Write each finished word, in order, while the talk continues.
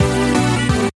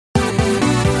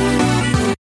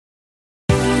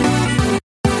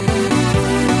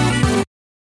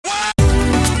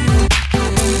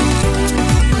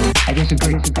I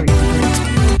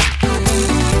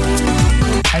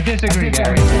disagree,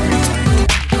 Gary.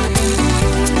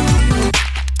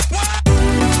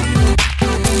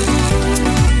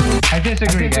 I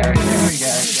disagree, Gary.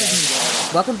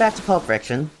 Welcome back to Pulp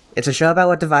Friction. It's a show about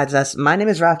what divides us. My name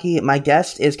is Rocky. My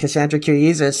guest is Cassandra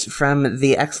Kyriazis from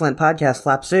the excellent podcast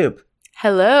Flop Soup.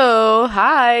 Hello.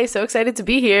 Hi. So excited to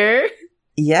be here.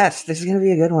 Yes, this is going to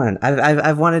be a good one.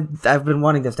 I've been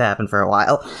wanting this to happen for a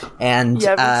while. And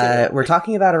we're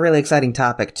talking about a really exciting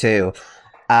topic too.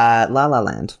 La La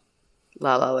Land.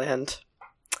 La La Land.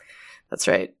 That's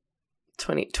right.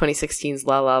 2016's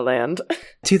La La Land.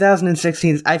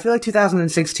 2016. I feel like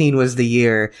 2016 was the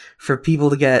year for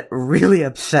people to get really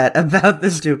upset about the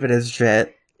stupidest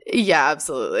shit. Yeah,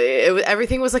 absolutely.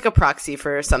 Everything was like a proxy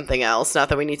for something else. Not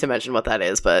that we need to mention what that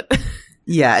is, but...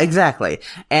 Yeah, exactly.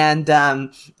 And,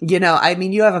 you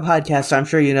have a podcast, so I'm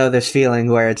sure you know this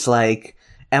feeling where it's like,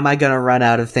 am I going to run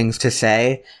out of things to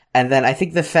say? And then I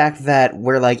think the fact that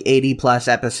we're like 80 plus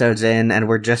episodes in and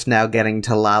we're just now getting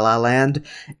to La La Land,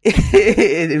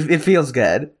 it feels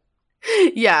good.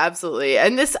 Yeah, absolutely.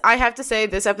 And I have to say,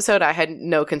 this episode, I had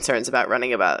no concerns about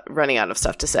running out of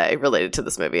stuff to say related to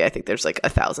this movie. I think there's like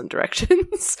 1,000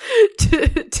 directions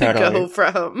to go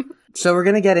from. So we're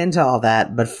going to get into all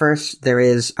that, but first there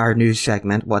is our news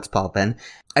segment, What's Pulpin'.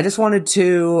 I just wanted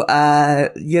to,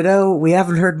 we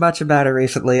haven't heard much about it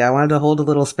recently. I wanted to hold a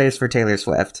little space for Taylor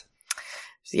Swift.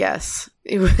 Yes.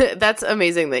 That's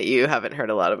amazing that you haven't heard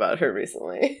a lot about her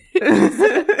recently.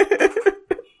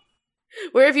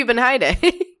 Where have you been hiding?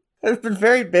 I've been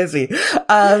very busy.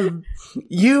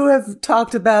 You have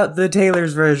talked about the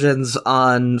Taylor's versions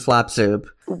on Flop Soup.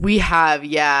 We have,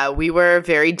 yeah. We were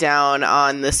very down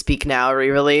on the Speak Now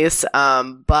re-release,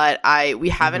 but we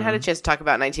haven't had a chance to talk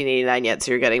about 1989 yet,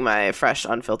 so you're getting my fresh,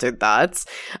 unfiltered thoughts.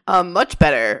 Much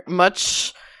better.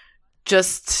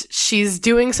 She's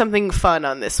doing something fun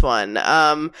on this one.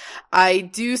 I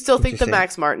do still think the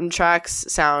Max Martin tracks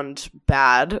sound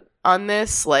bad on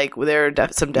this. Like, there are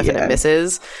some definite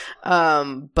misses.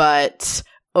 But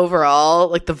overall,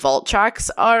 like, the vault tracks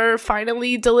are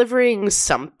finally delivering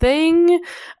something.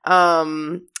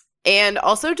 And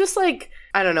also just like,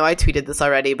 I don't know, I tweeted this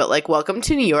already, but like, Welcome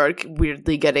to New York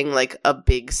weirdly getting like a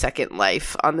big second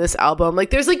life on this album. Like,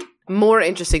 there's like more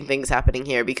interesting things happening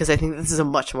here because I think this is a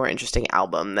much more interesting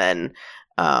album than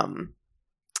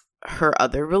her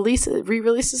other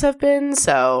re-releases have been.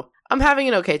 So I'm having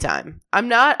an okay time. I'm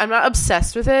not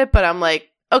obsessed with it, but I'm like,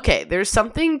 okay, there's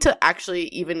something to actually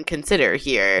even consider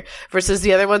here versus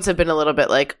the other ones have been a little bit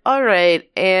like, all right,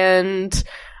 and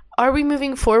are we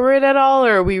moving forward at all,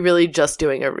 or are we really just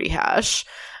doing a rehash?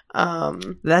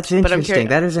 That's interesting.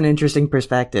 That is an interesting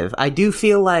perspective. I do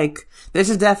feel like this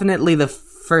is definitely the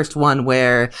first one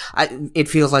where it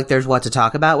feels like there's what to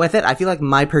talk about with it. I feel like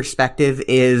my perspective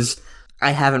is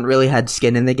I haven't really had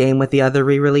skin in the game with the other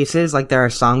re-releases. Like, there are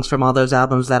songs from all those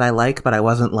albums that I like, but I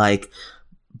wasn't like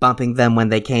bumping them when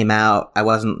they came out. I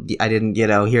didn't,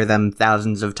 hear them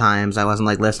thousands of times. I wasn't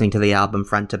like listening to the album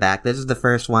front to back. This is the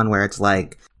first one where it's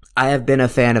like, I have been a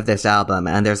fan of this album,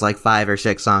 and there's like 5 or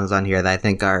 6 songs on here that I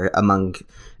think are among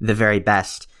the very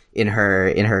best in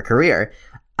her career.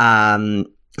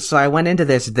 So I went into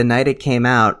this the night it came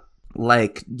out,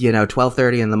 like,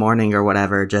 12:30 in the morning or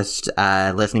whatever, just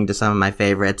listening to some of my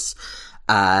favorites.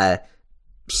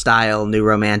 Style, New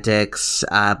Romantics,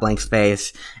 Blank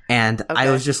Space, and okay.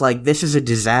 I was just like, this is a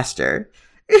disaster.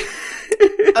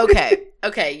 Okay,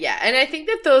 yeah. And I think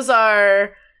that those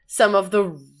are some of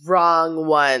the wrong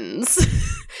ones.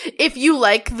 If you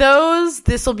like those,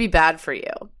 this will be bad for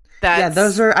you. I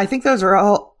think those are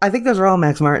all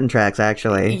Max Martin tracks,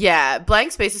 actually. Yeah,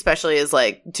 Blank Space especially is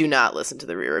like, do not listen to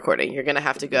the re-recording. You're gonna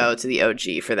have to go to the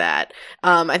OG for that.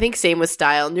 I think same with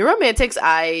Style. New Romantics,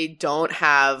 I don't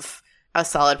have a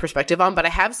solid perspective on, but I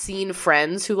have seen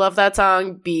friends who love that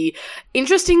song be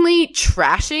interestingly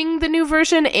trashing the new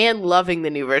version and loving the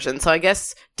new version. So I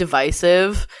guess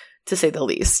divisive, to say the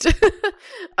least.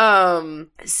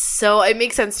 So it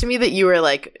makes sense to me that you were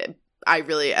like, I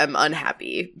really am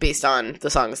unhappy based on the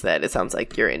songs that it sounds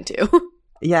like you're into.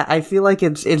 Yeah, I feel like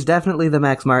it's definitely the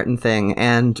Max Martin thing,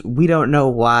 and we don't know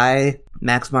why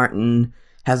Max Martin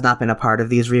has not been a part of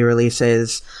these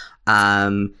re-releases.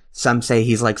 Some say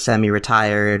he's like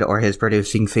semi-retired or his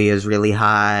producing fee is really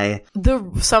high.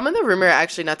 Some of the rumor,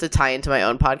 actually not to tie into my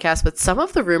own podcast, but some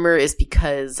of the rumor is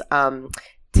because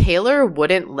Taylor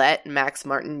wouldn't let Max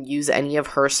Martin use any of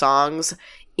her songs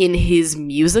in his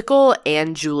musical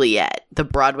and Juliet, the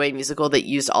Broadway musical that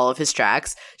used all of his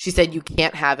tracks. She said, you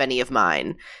can't have any of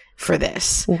mine for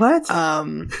this. What?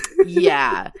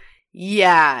 Yeah.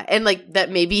 Yeah, and like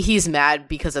that maybe he's mad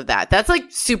because of that. That's like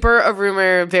super a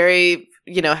rumor, very,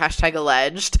 you know, hashtag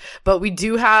alleged. But we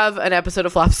do have an episode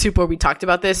of Flop Soup where we talked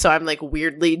about this, so I'm like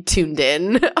weirdly tuned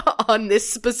in on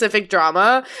this specific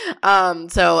drama.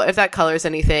 So if that colors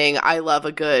anything, I love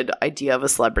a good idea of a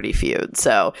celebrity feud.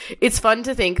 So it's fun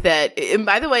to think that, and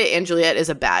by the way, & Juliet is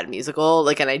a bad musical,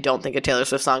 like, and I don't think a Taylor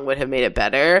Swift song would have made it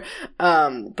better.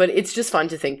 But it's just fun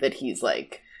to think that he's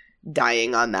like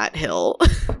dying on that hill.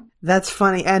 That's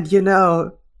funny, and you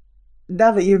know,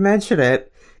 now that you mention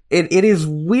it, it is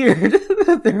weird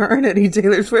that there aren't any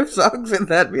Taylor Swift songs in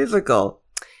that musical.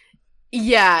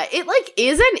 Yeah, it like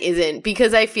is and isn't,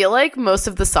 because I feel like most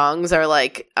of the songs are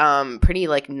like pretty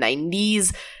like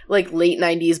 90s, like late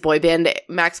 90s boy band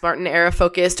Max Martin era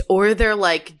focused, or they're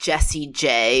like Jessie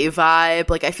J vibe.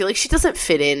 Like I feel like she doesn't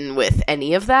fit in with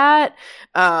any of that.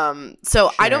 So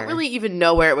sure. I don't really even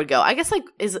know where it would go. I guess like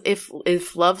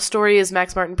if Love Story is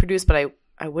Max Martin produced, but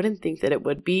I wouldn't think that it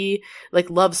would be. Like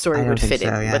Love Story would fit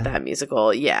in with that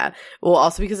musical. Yeah. Well,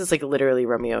 also because it's like literally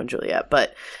Romeo and Juliet,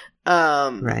 but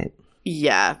right.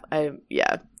 Yeah, I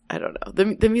don't know.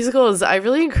 The musical is, I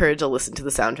really encourage a listen to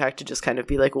the soundtrack to just kind of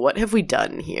be like, what have we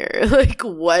done here? Like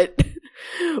what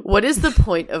is the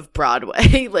point of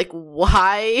Broadway? Like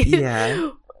why?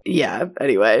 Yeah. Yeah,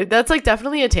 anyway, that's like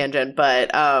definitely a tangent,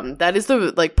 but that is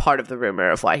the like part of the rumor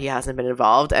of why he hasn't been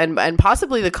involved, and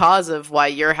possibly the cause of why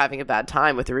you're having a bad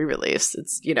time with the re-release.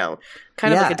 It's, you know,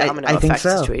 kind of like a domino effect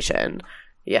situation.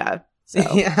 Yeah. So.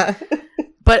 Yeah.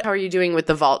 But how are you doing with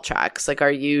the vault tracks? Like,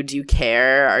 do you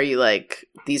care? Are you like,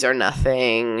 these are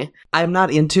nothing? I'm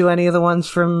not into any of the ones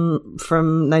from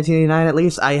 1989, at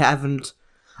least.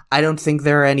 I don't think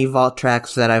there are any vault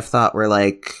tracks that I've thought were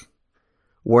like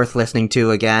worth listening to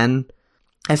again.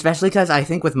 Especially because I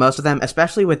think with most of them,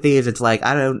 especially with these, it's like,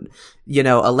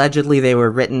 allegedly they were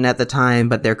written at the time,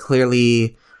 but they're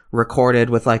clearly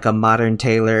recorded with like a modern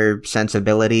Taylor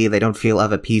sensibility. They don't feel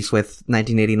of a piece with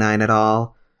 1989 at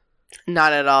all.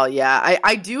 Not at all, yeah.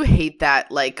 I do hate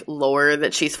that, like, lore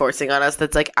that she's forcing on us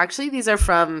that's like, actually, these are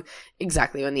from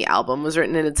exactly when the album was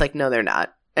written, and it's like, no, they're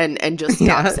not. And just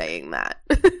stop saying that.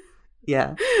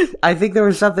 Yeah. I think there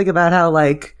was something about how,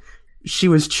 like, she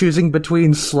was choosing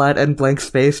between Slut and Blank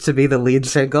Space to be the lead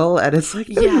single, and it's like,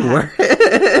 no, you weren't.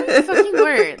 You fucking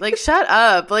weren't. Like, shut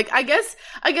up. Like, I guess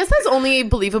that's only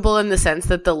believable in the sense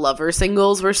that the Lover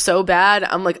singles were so bad.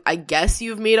 I'm like, I guess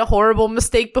you've made a horrible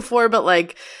mistake before, but,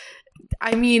 like,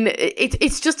 I mean,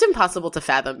 it's just impossible to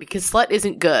fathom because Slut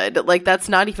isn't good. Like, that's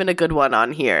not even a good one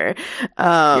on here.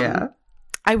 Yeah.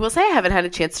 I will say I haven't had a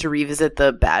chance to revisit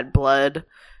the Bad Blood,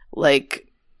 like,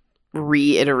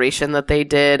 reiteration that they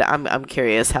did. I'm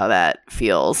curious how that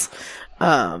feels.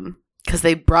 Because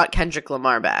they brought Kendrick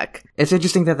Lamar back. It's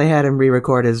interesting that they had him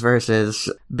re-record his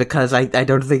verses because I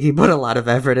don't think he put a lot of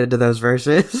effort into those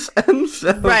verses. And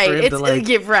so right.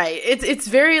 It's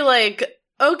very like,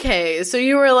 okay, so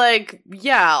you were like,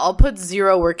 yeah, I'll put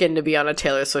zero work in to be on a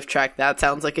Taylor Swift track. That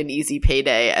sounds like an easy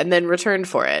payday, and then returned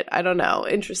for it. I don't know.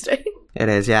 Interesting. It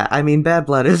is, yeah. I mean, Bad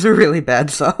Blood is a really bad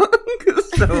song.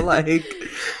 So, like,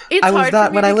 it's hard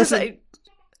for me because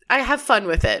I have fun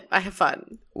with it. I have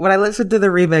fun. When I listened to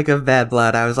the remake of Bad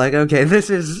Blood, I was like, okay,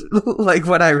 this is like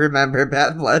what I remember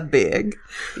Bad Blood being.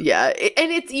 Yeah,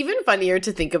 and it's even funnier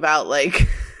to think about, like,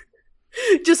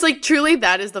 just, like, truly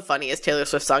that is the funniest Taylor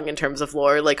Swift song in terms of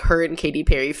lore. Like, her and Katy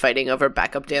Perry fighting over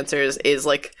backup dancers is,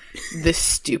 like, the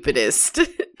stupidest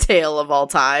tale of all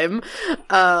time.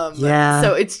 Yeah.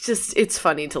 So it's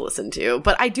funny to listen to.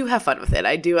 But I do have fun with it.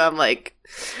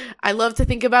 I love to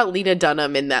think about Lena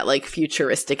Dunham in that, like,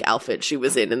 futuristic outfit she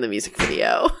was in the music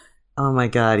video. Oh my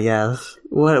god, yes.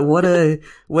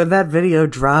 When that video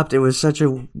dropped, it was such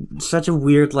a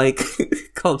weird, like,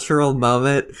 cultural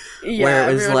moment. Yeah, where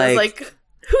it was like, who's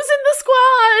in the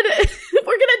squad?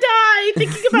 We're gonna die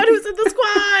thinking about who's in the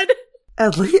squad.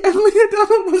 And Lena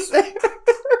Dunham was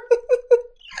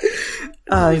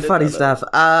there. Funny stuff.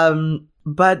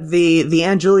 But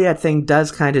the & Juliet thing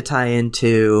does kind of tie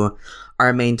into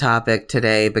our main topic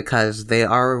today because they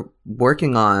are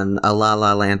working on a La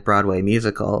La Land Broadway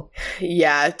musical.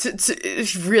 Yeah,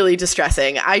 it's really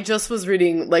distressing. I just was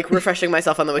reading, like, refreshing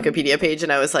myself on the Wikipedia page,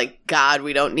 and I was like, God,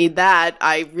 we don't need that.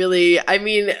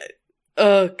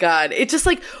 Oh God. It's just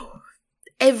like,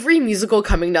 every musical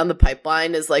coming down the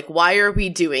pipeline is like, why are we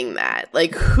doing that?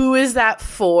 Like, who is that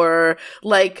for?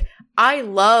 Like, I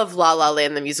love La La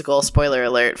Land the musical, spoiler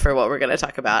alert for what we're going to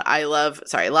talk about.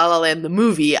 La La Land the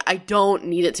movie. I don't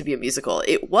need it to be a musical.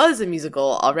 It was a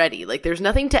musical already. Like, there's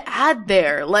nothing to add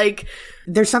there. Like,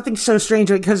 there's something so strange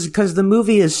because the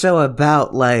movie is so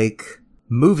about, like,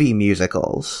 movie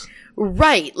musicals.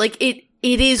 Right. Like,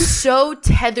 it is so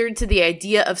tethered to the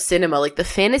idea of cinema. Like, the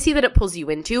fantasy that it pulls you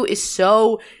into is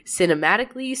so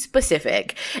cinematically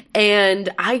specific. And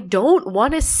I don't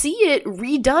want to see it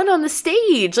redone on the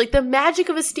stage. Like, the magic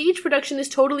of a stage production is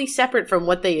totally separate from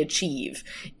what they achieve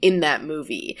in that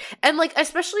movie. And, like,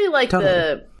 especially, like,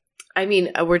 totally.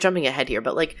 We're jumping ahead here,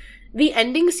 but, like, the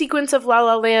ending sequence of La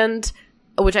La Land,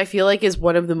 which I feel like is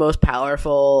one of the most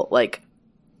powerful, like,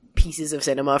 pieces of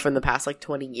cinema from the past, like,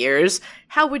 20 years,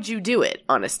 how would you do it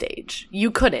on a stage?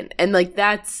 You couldn't. And, like,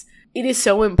 it is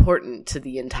so important to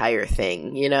the entire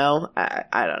thing, you know?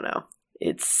 I don't know.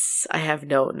 I have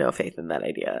no faith in that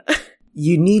idea.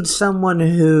 You need someone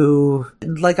who,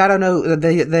 like, I don't know,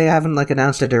 they haven't, like,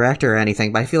 announced a director or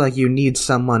anything, but I feel like you need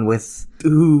someone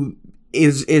who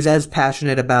is as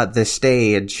passionate about the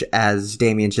stage as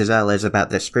Damien Chazelle is about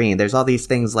the screen. There's all these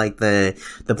things like the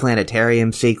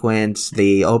planetarium sequence,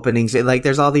 the openings, like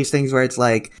there's all these things where it's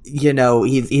like, you know,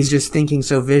 he's just thinking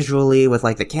so visually with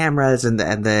like the cameras and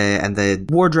the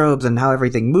wardrobes and how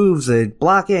everything moves, the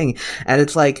blocking, and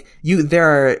it's like there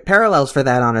are parallels for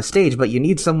that on a stage, but you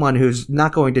need someone who's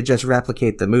not going to just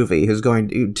replicate the movie, who's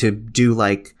going to do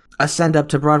like a send up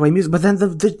to Broadway music, but then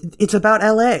it's about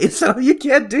LA, so you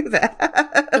can't do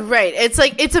that. Right. It's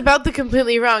like, it's about the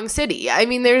completely wrong city. I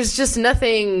mean, there's just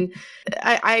nothing,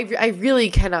 I really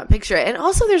cannot picture it. And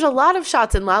also there's a lot of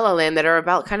shots in La La Land that are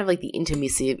about kind of like the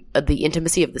intimacy of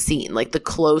the scene, like the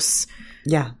close-ups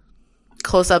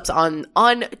on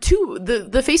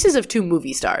the faces of two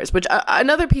movie stars, which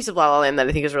another piece of La La Land that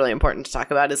I think is really important to talk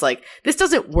about is like, this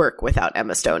doesn't work without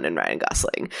Emma Stone and Ryan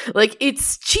Gosling. Like,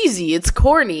 it's cheesy, it's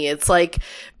corny, it's like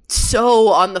so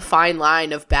on the fine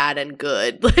line of bad and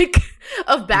good, like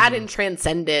of bad and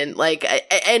transcendent, like,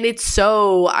 and it's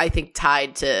so, I think,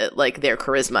 tied to like their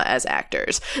charisma as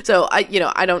actors. So I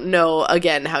don't know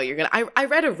again how you're gonna, I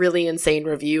read a really insane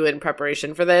review in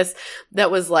preparation for this that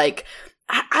was like,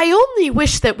 I only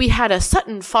wish that we had a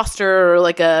Sutton Foster,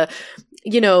 like a,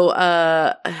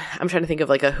 I'm trying to think of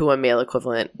like who a male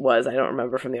equivalent was. I don't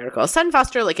remember from the article. Sutton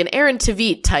Foster, like an Aaron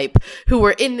Tveit type, who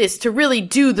were in this to really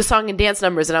do the song and dance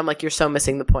numbers. And I'm like, you're so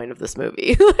missing the point of this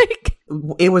movie. Like,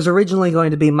 it was originally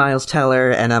going to be Miles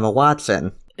Teller and Emma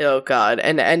Watson. Oh God.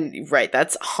 And right.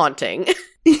 That's haunting.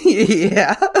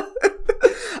 Yeah.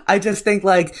 I just think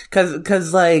like,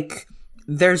 cause like,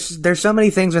 there's so many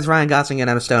things with Ryan Gosling and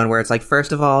Emma Stone where it's like,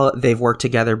 first of all, they've worked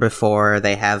together before.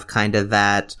 They have kind of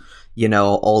that,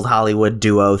 old Hollywood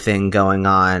duo thing going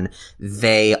on.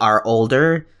 They are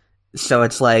older, so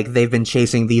it's like they've been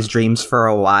chasing these dreams for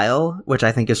a while, which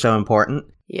I think is so important.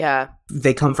 Yeah.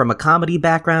 They come from a comedy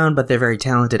background, but they're very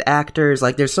talented actors.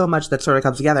 Like, there's so much that sort of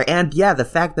comes together. And yeah, the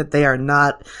fact that they are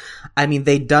not,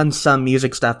 they've done some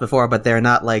music stuff before, but they're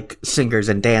not like singers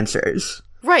and dancers.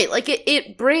 Right, like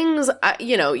it brings,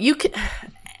 you can,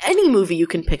 any movie you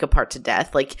can pick apart to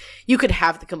death. Like, you could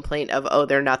have the complaint of, oh,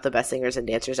 they're not the best singers and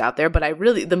dancers out there, but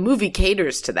the movie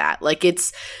caters to that. Like,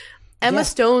 it's Emma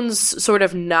Stone's sort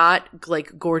of not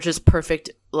like gorgeous, perfect,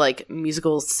 like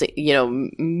musicale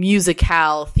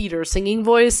theater singing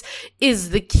voice is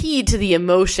the key to the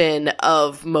emotion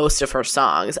of most of her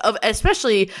songs,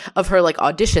 especially of her like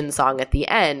audition song at the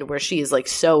end, where she is like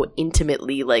so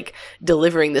intimately like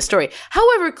delivering the story.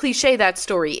 However cliche that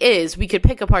story is, we could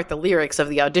pick apart the lyrics of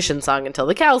the audition song until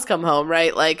the cows come home,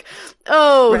 right? Like,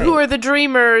 oh, right. Who are the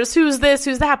dreamers? Who's this?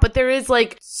 Who's that? But there is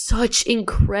like such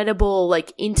incredible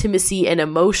like intimacy and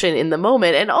emotion in the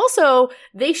moment. And also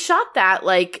they shot that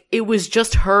like it was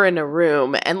just her in a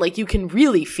room, and like you can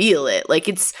really feel it. Like,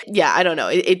 it's, I don't know.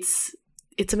 It's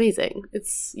amazing.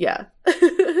 It's,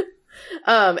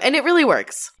 and it really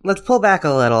works. Let's pull back a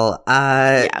little.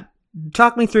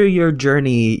 Talk me through your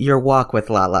journey, your walk with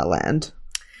La La Land.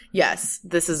 Yes,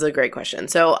 this is a great question.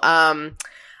 So,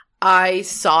 I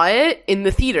saw it in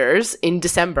the theaters in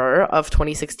December of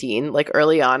 2016. Like,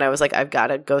 early on, I was like, I've got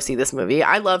to go see this movie.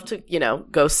 I love to,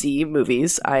 go see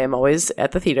movies. I am always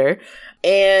at the theater.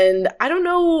 And I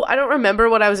don't remember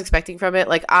what I was expecting from it.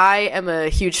 Like, I am a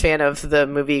huge fan of the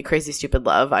movie Crazy Stupid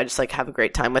Love. I just like have a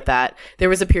great time with that. There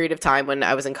was a period of time when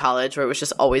I was in college where it was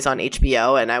just always on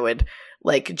HBO, and I would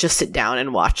like just sit down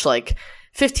and watch like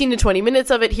 15 to 20 minutes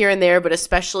of it here and there, but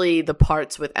especially the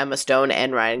parts with Emma Stone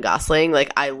and Ryan Gosling.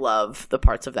 Like, I love the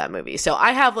parts of that movie. So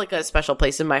I have like a special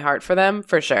place in my heart for them,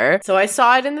 for sure. So I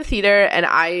saw it in the theater, and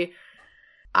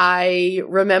I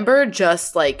remember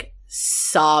just like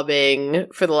sobbing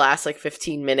for the last like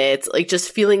 15 minutes, like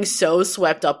just feeling so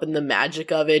swept up in the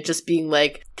magic of it, just being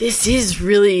like, this is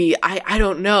really, I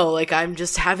don't know, like I'm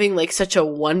just having like such a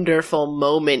wonderful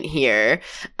moment here.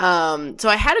 So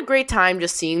I had a great time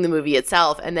just seeing the movie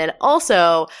itself. And then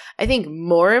also, I think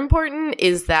more important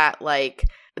is that like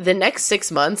the next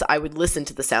 6 months, I would listen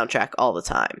to the soundtrack all the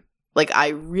time. Like, I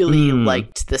really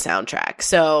liked the soundtrack.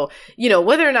 So, you know,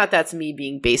 whether or not that's me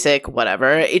being basic,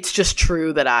 whatever, it's just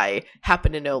true that I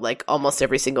happen to know, like, almost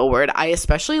every single word. I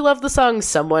especially love the song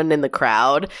Someone in the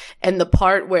Crowd. And the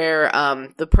part where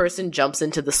the person jumps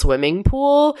into the swimming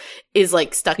pool is,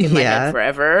 like, stuck in my head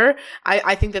forever.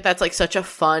 I think that that's, like, such a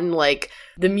fun, like,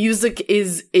 the music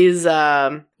is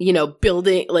you know,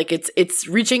 building, like, it's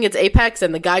reaching its apex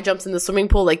and the guy jumps in the swimming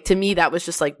pool. Like, to me, that was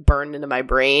just, like, burned into my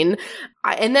brain.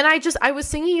 And then I was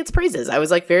singing its praises. I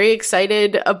was, like, very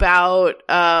excited about,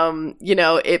 you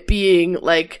know, it being,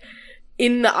 like,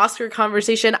 in the Oscar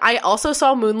conversation. I also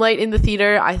saw Moonlight in the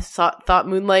theater. I thought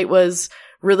Moonlight was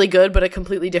really good, but a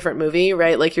completely different movie,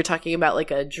 right? Like, you're talking about, like,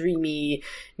 a dreamy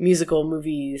musical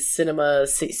movie cinema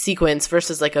sequence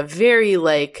versus, like, a very,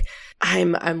 like,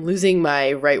 I'm losing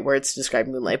my right words to describe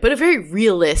Moonlight, but a very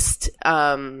realist,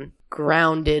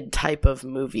 grounded type of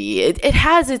movie. It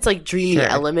has its, like, dreamy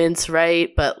elements,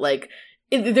 right? But, like,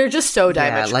 they're just so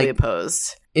diametrically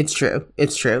opposed. It's true.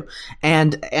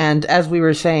 And as we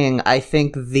were saying, I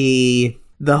think the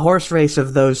horse race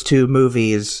of those two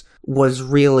movies was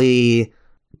really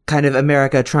kind of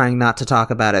America trying not to talk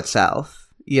about itself.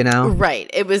 You know? Right.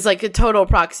 It was like a total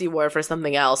proxy war for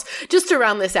something else. Just to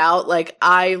round this out, like,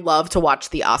 I love to watch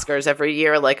the Oscars every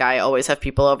year. Like, I always have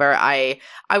people over. I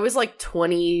was like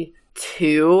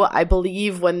 22, I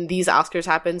believe, when these Oscars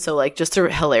happened. So, like, just a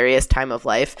hilarious time of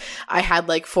life. I had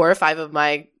like 4 or 5 of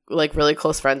my, like, really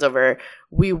close friends over.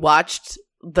 We watched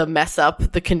the mess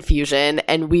up, the confusion,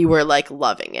 and we were, like,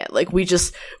 loving it. Like, we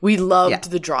loved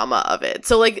the drama of it.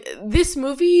 So, like, this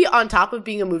movie, on top of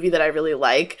being a movie that I really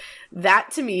like,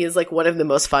 that to me is, like, one of the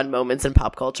most fun moments in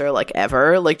pop culture, like,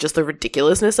 ever. Like, just the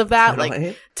ridiculousness of that. Totally.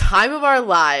 Like, time of our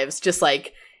lives, just,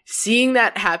 like, seeing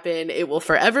that happen, it will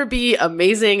forever be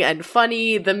amazing and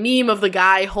funny. The meme of the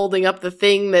guy holding up the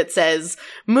thing that says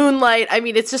Moonlight. I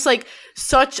mean, it's just, like,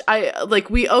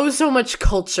 we owe so much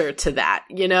culture to that,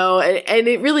 you know? And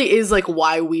it really is, like,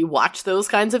 why we watch those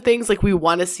kinds of things. Like, we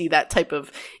want to see that type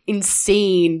of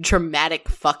insane, dramatic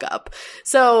fuck up.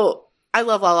 So I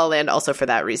love La La Land also for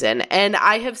that reason. And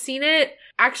I have seen it,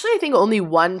 actually, I think only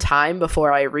one time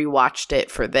before I rewatched it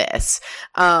for this,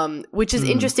 which is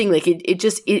interesting. Like, it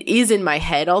is in my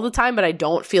head all the time, but I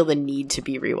don't feel the need to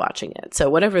be rewatching it. So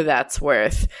whatever that's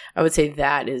worth, I would say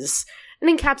that is an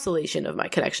encapsulation of my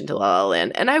connection to La La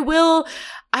Land. And I will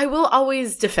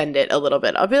always defend it a little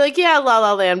bit. I'll be like, yeah, La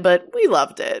La Land, but we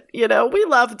loved it. You know, we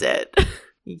loved it.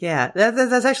 Yeah,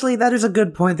 that's actually, that is a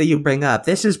good point that you bring up.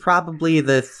 This is probably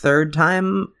the 3rd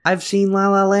time I've seen La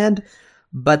La Land,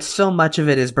 but so much of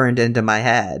it is burned into my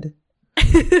head.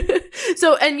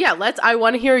 So, and yeah, I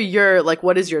want to hear your, like,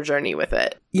 what is your journey with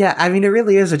it? Yeah, I mean, it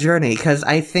really is a journey, because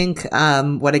I think,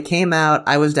 when it came out,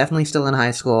 I was definitely still in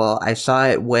high school. I saw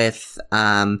it with,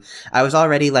 I was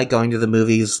already, like, going to the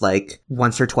movies, like,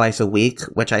 once or twice a week,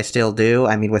 which I still do.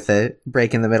 I mean, with a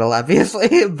break in the middle,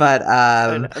 obviously, but,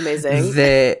 amazing.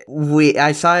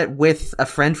 I saw it with a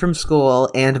friend from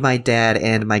school, and my dad,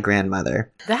 and my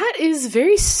grandmother. That is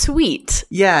very sweet.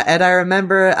 Yeah, and I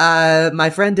remember, my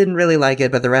friend didn't really like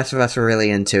it, but the rest of us were really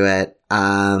into it.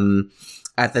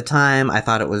 At the time, I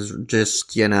thought it was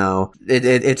just, you know,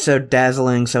 it's so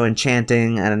dazzling, so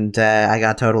enchanting, and I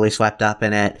got totally swept up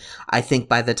in it. I think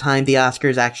by the time the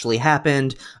Oscars actually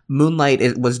happened,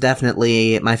 Moonlight was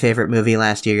definitely my favorite movie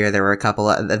last year. There were a couple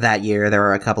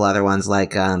other ones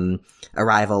like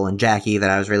Arrival and Jackie that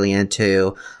I was really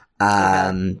into.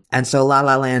 And so La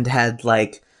La Land had,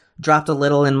 like, dropped a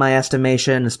little in my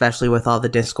estimation, especially with all the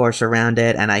discourse around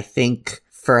it, and I think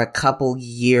for a couple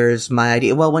years, my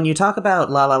idea, well, when you talk about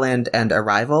La La Land and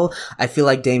Arrival, I feel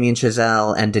like Damien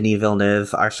Chazelle and Denis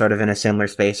Villeneuve are sort of in a similar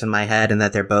space in my head, and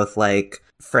that they're both, like,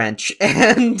 French,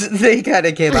 and they kind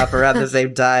of came up around the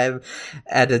same time,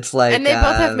 and it's like... And they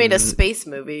both have made a space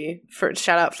movie.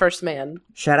 Shout out First Man.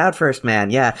 Shout out First Man,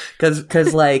 yeah.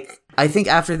 Because like, I think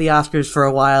after the Oscars for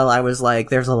a while, I was like,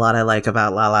 there's a lot I like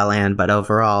about La La Land, but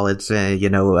overall, it's, a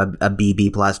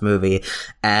BB plus movie.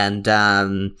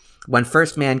 And, when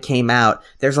First Man came out,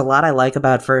 there's a lot I like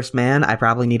about First Man. I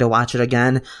probably need to watch it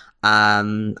again.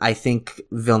 I think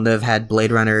Villeneuve had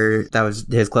Blade Runner. That was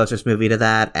his closest movie to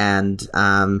that. And,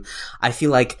 I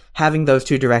feel like having those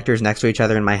two directors next to each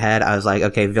other in my head, I was like,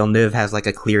 okay, Villeneuve has, like,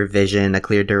 a clear vision, a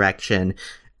clear direction.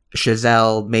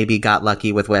 Chazelle maybe got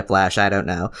lucky with Whiplash. I don't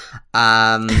know.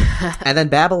 And then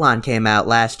Babylon came out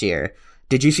last year.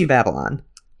 Did you see Babylon?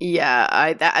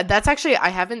 Yeah, that's actually, I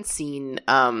haven't seen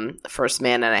First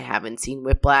Man and I haven't seen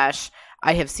Whiplash.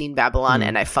 I have seen Babylon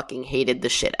and I fucking hated the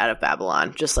shit out of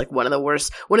Babylon. Just like one of the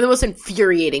most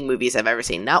infuriating movies I've ever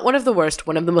seen. Not one of the worst,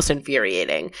 one of the most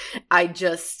infuriating.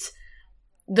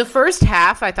 The first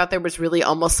half, I thought there was really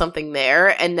almost something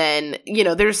there, and then, you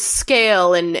know, there's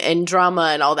scale and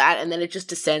drama and all that, and then it just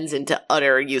descends into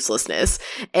utter uselessness.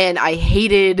 And I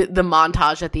hated the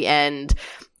montage at the end,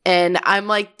 and I'm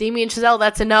like, Damien Chazelle,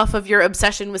 that's enough of your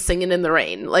obsession with Singing in the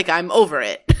Rain. Like, I'm over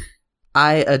it.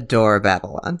 I adore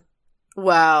Babylon.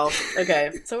 Wow.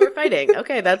 Okay, so we're fighting.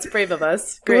 Okay, that's brave of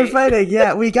us. Great. We're fighting,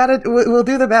 yeah. We'll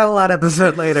do the Babylon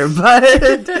episode later, but...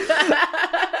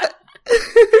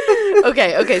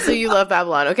 Okay, so you love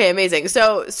Babylon. Okay, amazing.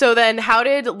 So then how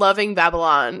did loving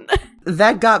Babylon...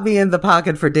 That got me in the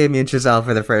pocket for Damien Chazelle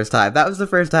for the first time. That was the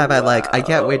first time I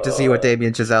can't wait to see what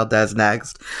Damien Chazelle does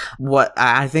next. What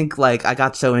I think, like, I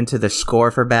got so into the score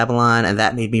for Babylon, and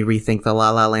that made me rethink the La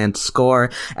La Land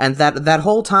score. And that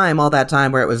whole time, all that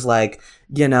time where it was like,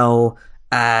 you know,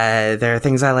 there are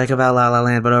things I like about La La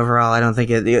Land, but overall I don't think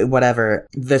whatever.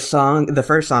 The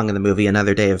first song in the movie,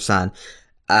 Another Day of Sun,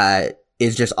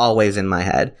 is just always in my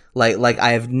head. Like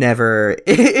I have never,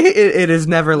 it has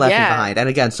never left me behind. And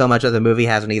again, so much of the movie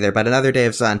hasn't either, but Another Day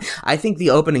of Sun, I think the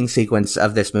opening sequence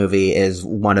of this movie is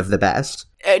one of the best.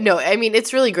 No, I mean,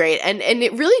 it's really great. And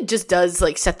it really just does,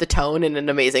 like, set the tone in an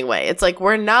amazing way. It's like,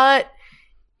 we're not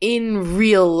in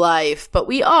real life, but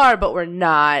we are, but we're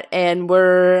not. And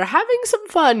we're having some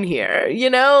fun here,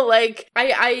 you know? Like,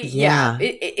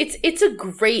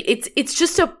 it's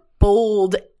just a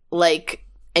bold, like,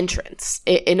 entrance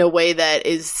in a way that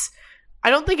is, I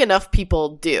don't think enough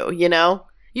people do, you know?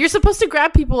 You're supposed to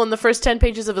grab people in the first 10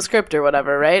 pages of a script or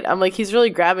whatever, right? I'm like, he's really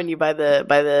grabbing you by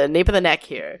the nape of the neck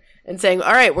here and saying,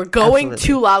 all right, we're going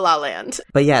to La La Land.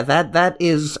 But yeah, that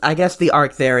is, I guess the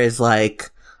arc there is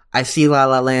like, I see La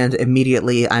La Land,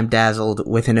 immediately I'm dazzled.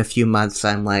 Within a few months,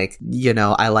 I'm like, you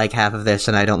know, I like half of this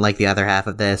and I don't like the other half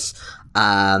of this.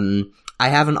 There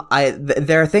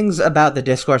are things about the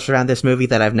discourse around this movie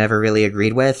that I've never really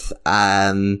agreed with.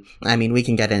 I mean, we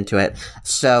can get into it.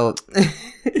 So,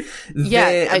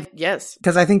 yes.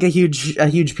 Because I think a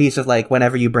huge piece of, like,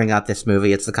 whenever you bring up this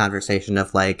movie, it's the conversation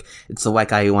of, like, it's the white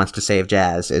guy who wants to save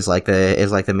jazz is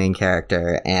the main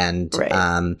character, and,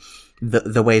 right.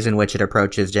 The ways in which it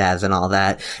approaches jazz and all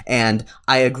that. And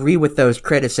I agree with those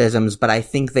criticisms, but I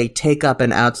think they take up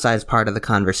an outsized part of the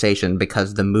conversation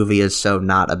because the movie is so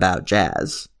not about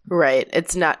jazz. Right.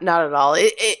 It's not at all.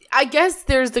 I guess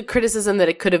there's the criticism that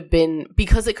it could have been,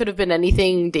 because it could have been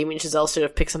anything, Damien Chazelle should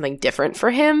have picked something different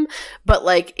for him. But,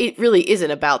 like, it really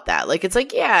isn't about that. Like, it's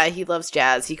like, yeah, he loves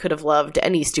jazz. He could have loved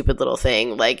any stupid little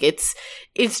thing. Like, it's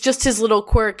just his little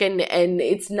quirk, and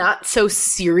it's not so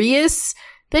serious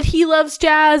that he loves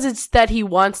jazz. It's that he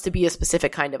wants to be a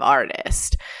specific kind of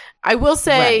artist. I will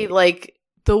say, right, like,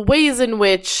 the ways in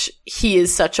which he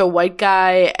is such a white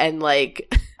guy, and, like,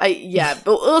 but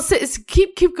we'll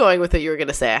keep going with what you were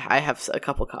gonna say. I have a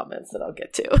couple comments that I'll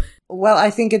get to. Well, I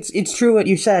think it's true what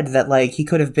you said, that, like, he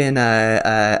could have been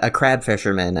a crab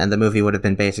fisherman and the movie would have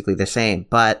been basically the same.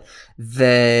 But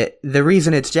the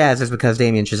reason it's jazz is because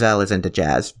Damien Chazelle is into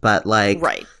jazz. But, like,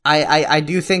 right. I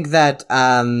do think that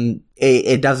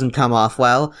it doesn't come off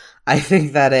well. I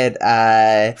think that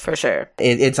it for sure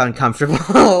it's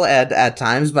uncomfortable at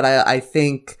times. But I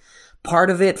think part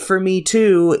of it for me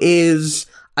too is,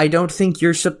 I don't think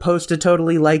you're supposed to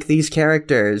totally like these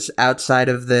characters outside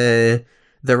of the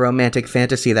romantic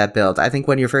fantasy that builds. I think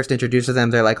when you're first introduced to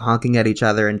them, they're like honking at each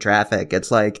other in traffic. It's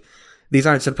like, these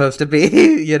aren't supposed to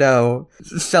be, you know,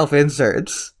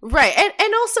 self-inserts. Right.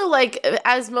 And also, like,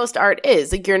 as most art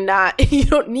is, like, you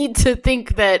don't need to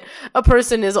think that a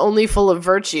person is only full of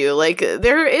virtue. Like,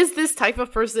 there is this type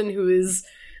of person who is,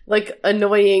 like,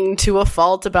 annoying to a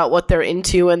fault about what they're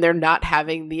into, and they're not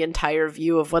having the entire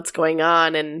view of what's going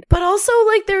on. But also,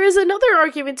 like, there is another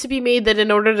argument to be made that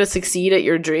in order to succeed at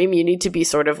your dream, you need to be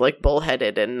sort of, like,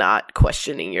 bullheaded and not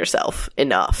questioning yourself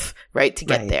enough, right, to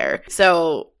get there.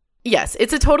 So, yes,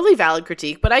 it's a totally valid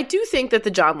critique, but I do think that the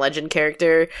John Legend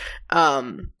character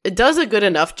it does a good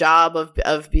enough job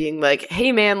of being like,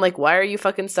 hey man, like, why are you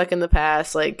fucking stuck in the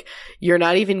past? Like, you're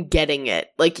not even getting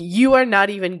it. Like, you are not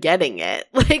even getting it.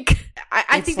 Like,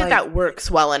 I think that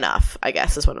works well enough, I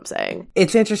guess, is what I'm saying.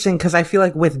 It's interesting because I feel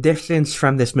like with distance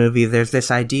from this movie, there's this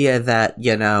idea that,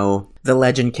 you know, the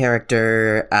Legend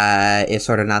character is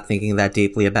sort of not thinking that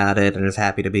deeply about it and is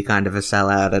happy to be kind of a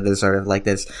sellout, and is sort of like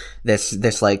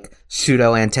this like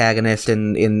pseudo antagonist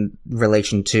in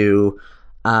relation to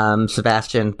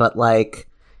Sebastian, but, like,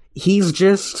 he's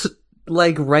just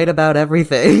like, right about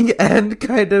everything, and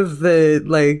kind of the,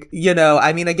 like, you know,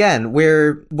 I mean, again,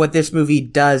 what this movie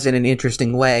does in an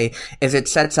interesting way is it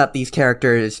sets up these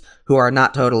characters who are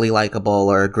not totally likable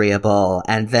or agreeable,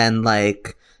 and then,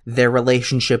 like, their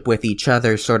relationship with each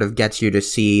other sort of gets you to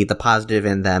see the positive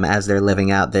in them as they're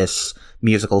living out this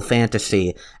musical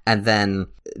fantasy, and then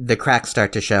the cracks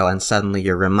start to show, and suddenly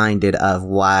you're reminded of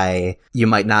why you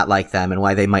might not like them and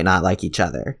why they might not like each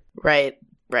other. Right.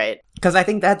 Because I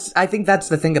think that's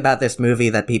the thing about this movie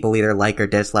that people either like or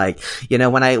dislike. You know,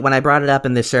 when I brought it up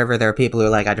in this server, there were people who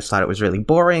were like, I just thought it was really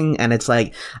boring, and it's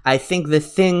like, I think the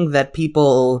thing that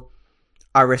people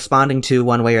are responding to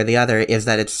one way or the other is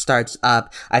that it starts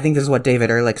up, I think this is what David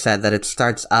Ehrlich said, that it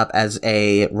starts up as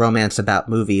a romance about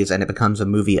movies and it becomes a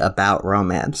movie about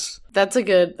romance. That's a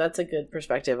good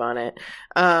perspective on it.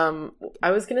 I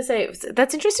was going to say,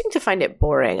 that's interesting to find it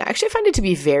boring. I actually find it to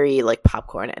be very, like,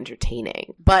 popcorn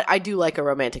entertaining. But I do like a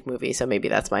romantic movie, so maybe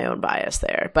that's my own bias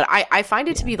there. But I find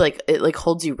it to be, like, it, like,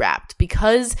 holds you wrapped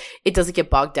because it doesn't get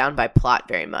bogged down by plot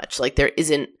very much. Like, there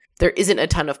isn't a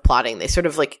ton of plotting. They sort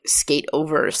of, like, skate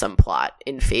over some plot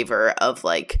in favor of,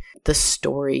 like, the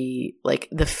story, like,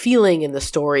 the feeling in the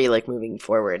story, like, moving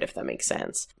forward, if that makes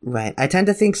sense. Right. I tend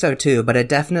to think so, too, but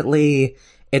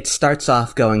it starts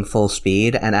off going full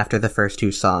speed, and after the first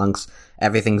two songs,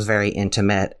 everything's very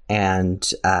intimate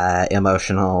and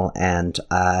emotional, and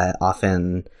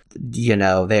often, you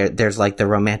know, there's like the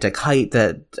romantic height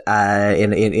that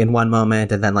in one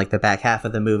moment, and then, like, the back half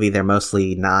of the movie, they're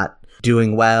mostly not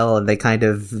doing well, and they're kind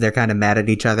of mad at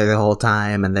each other the whole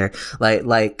time, and they're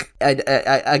like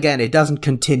again, it doesn't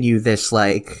continue this,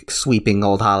 like, sweeping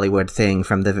old Hollywood thing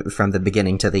from the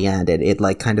beginning to the end. It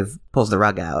like kind of pulls the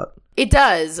rug out. It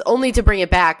does, only to bring it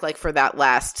back, like, for that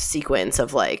last sequence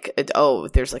of, like,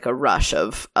 there's, like, a rush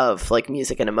of like,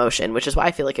 music and emotion, which is why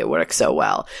I feel like it works so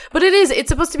well. But it's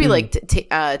supposed to be, like,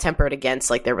 tempered against,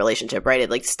 like, their relationship, right? It,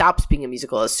 like, stops being a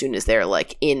musical as soon as they're,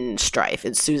 like, in strife,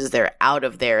 as soon as they're out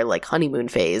of their, like, honeymoon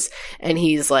phase. And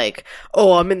he's like,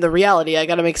 oh, I'm in the reality, I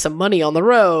gotta make some money on the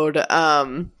road.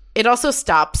 It also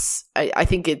stops, I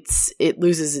think it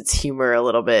loses its humor a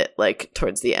little bit, like,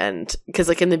 towards the end. Because,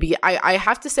 like, in the beginning, I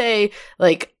have to say,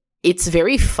 like, it's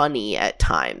very funny at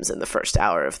times in the first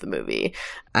hour of the movie.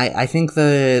 I think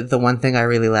the one thing I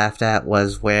really laughed at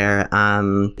was where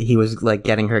he was, like,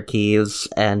 getting her keys,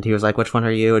 and he was like, which one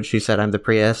are you? And she said, I'm the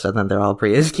Prius, and then they're all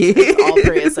Prius keys. All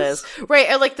Priuses. Right,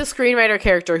 and, like, the screenwriter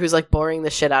character who's, like, boring the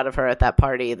shit out of her at that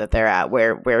party that they're at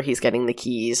where he's getting the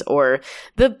keys, or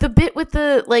the bit with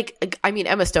the, like, I mean,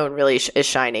 Emma Stone really is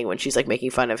shining when she's, like, making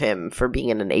fun of him for being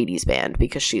in an 80s band,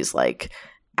 because she's, like,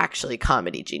 actually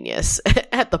comedy genius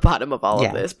at the bottom of all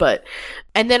of this. But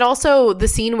and then also the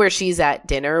scene where she's at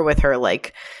dinner with her,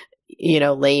 like, you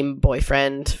know, lame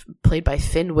boyfriend played by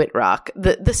Finn Wittrock.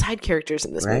 The side characters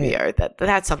in this movie are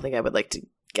that's something I would like to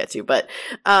get to. But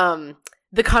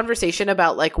the conversation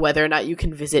about, like, whether or not you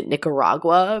can visit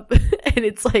Nicaragua and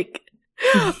it's like,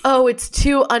 oh, it's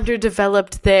too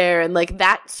underdeveloped there, and, like,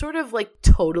 that sort of, like,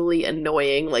 totally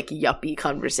annoying, like, yuppie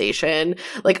conversation.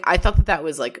 Like, I thought that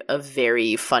was, like, a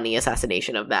very funny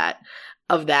assassination of that.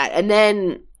 And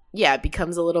then, yeah, it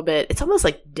becomes a little bit, it's almost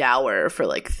like dour for,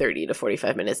 like, 30 to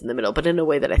 45 minutes in the middle, but in a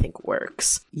way that I think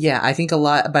works. Yeah, I think a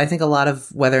lot of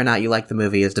whether or not you like the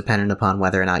movie is dependent upon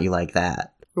whether or not you like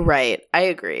that. Right, I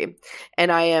agree.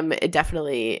 And I am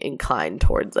definitely inclined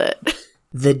towards it.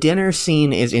 The dinner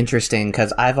scene is interesting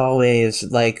because I've always,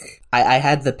 like, I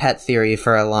had the pet theory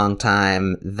for a long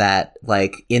time that,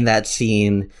 like, in that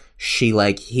scene, she,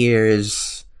 like,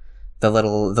 hears the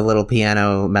little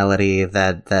piano melody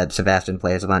that Sebastian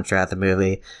plays a bunch throughout the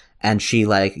movie, and she,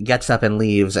 like, gets up and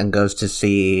leaves and goes to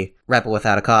see Rebel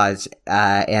Without a Cause,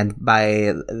 and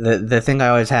by the thing I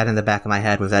always had in the back of my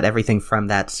head was that everything from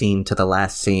that scene to the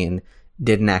last scene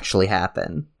didn't actually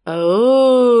happen.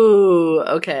 Oh,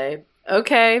 okay.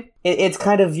 It's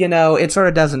kind of, you know, it sort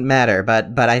of doesn't matter,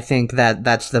 but I think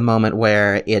that's the moment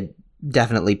where it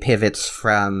definitely pivots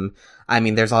from, I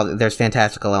mean, there's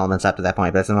fantastical elements up to that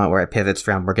point, but it's the moment where it pivots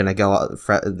from, we're gonna go,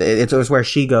 it was where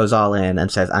she goes all in and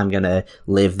says, I'm gonna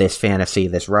live this fantasy,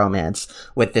 this romance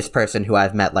with this person who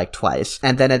I've met, like, twice.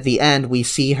 And then at the end, we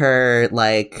see her,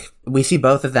 like, we see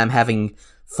both of them having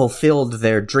fulfilled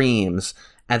their dreams,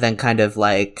 and then kind of,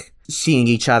 like, seeing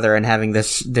each other and having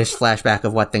this flashback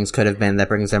of what things could have been that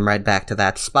brings them right back to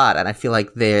that spot. And I feel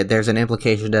like there's an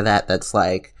implication to that's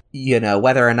like, you know,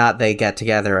 whether or not they get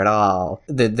together at all,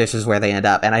 this is where they end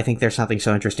up. And I think there's something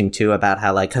so interesting too about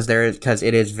how, like, cause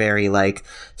it is very, like,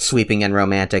 sweeping and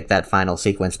romantic, that final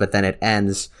sequence, but then it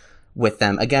ends with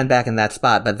them again back in that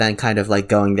spot, but then kind of like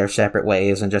going their separate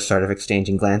ways and just sort of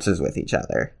exchanging glances with each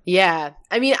other. Yeah.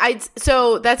 I mean,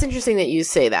 so that's interesting that you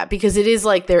say that, because it is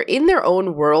like they're in their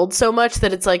own world so much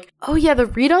that it's like, oh yeah, the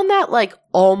read on that like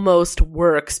almost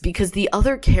works, because the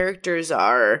other characters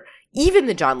are, even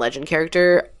the John Legend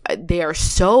character, they are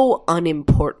so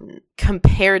unimportant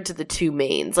compared to the two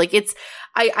mains. Like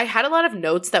I had a lot of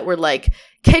notes that were like,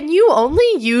 can you only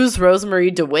use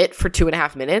Rosemary DeWitt for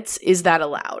 2.5 minutes? Is that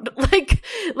allowed? Like,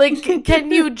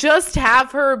 can you just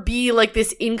have her be like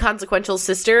this inconsequential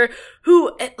sister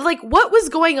who, like, what was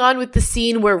going on with the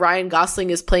scene where Ryan Gosling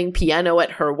is playing piano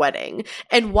at her wedding?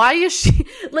 And why is she,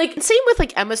 like, same with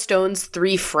like Emma Stone's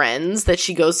 3 friends that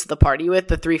she goes to the party with,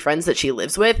 the 3 friends that she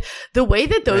lives with, the way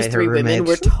that those 3 women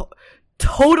were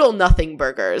total nothing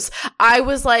burgers. I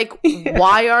was like,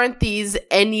 why aren't these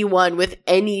anyone with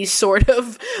any sort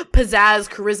of pizzazz,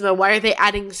 charisma? Why are they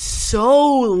adding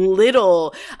so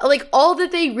little? Like, all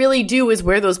that they really do is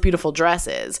wear those beautiful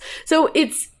dresses. So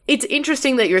it's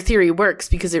interesting that your theory works,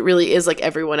 because it really is like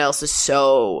everyone else is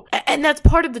so, and that's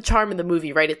part of the charm of the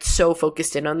movie, right? It's so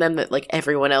focused in on them that like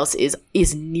everyone else is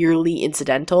nearly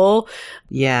incidental.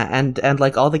 Yeah, and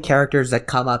like all the characters that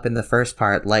come up in the first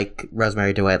part, like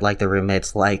Rosemary DeWitt, like the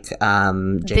roommates, like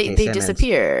J.K. They Simmons,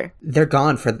 disappear. They're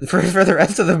gone for the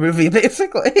rest of the movie,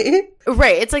 basically.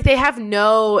 Right. It's like they have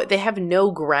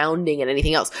no grounding in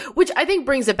anything else, which I think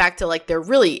brings it back to like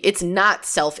it's not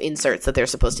self-inserts that they're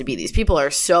supposed to be. These people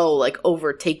are so like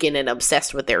overtaken and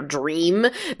obsessed with their dream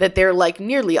that they're like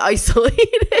nearly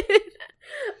isolated.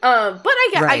 But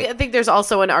I think there's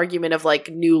also an argument of like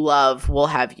new love will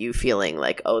have you feeling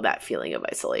like, oh, that feeling of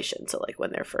isolation. So like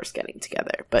when they're first getting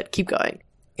together, but keep going.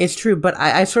 It's true, but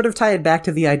I sort of tie it back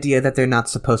to the idea that they're not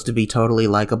supposed to be totally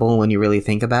likable when you really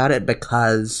think about it,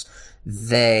 because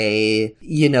they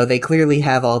clearly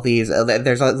have all these,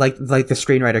 there's like the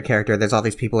screenwriter character, there's all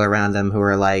these people around them who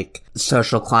are like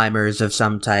social climbers of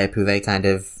some type who they kind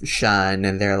of shun,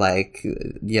 and they're like,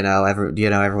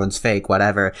 everyone's fake,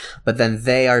 whatever. But then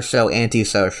they are so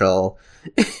antisocial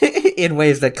in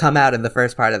ways that come out in the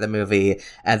first part of the movie,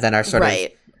 and then are sort of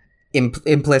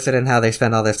implicit in how they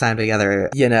spend all this time together.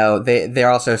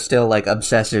 They're also still like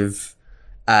obsessive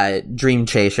dream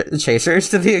chasers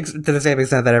to the same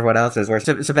extent that everyone else is, where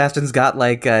Sebastian's got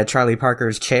like Charlie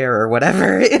Parker's chair or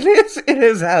whatever in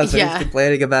his house, and he's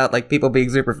complaining about like people being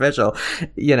superficial,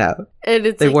 and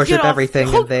it's they like, worship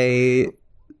everything and they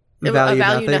value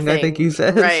nothing, I think you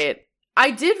said. Right.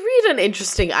 I did read an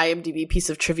interesting IMDb piece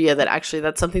of trivia that actually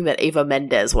that's something that Eva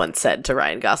Mendes once said to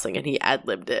Ryan Gosling, and he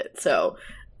ad-libbed it. So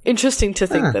interesting to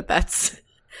think that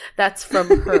that's from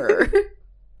her.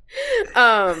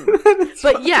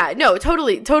 But yeah, no,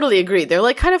 totally agree. They're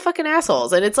like kind of fucking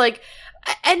assholes, and it's like,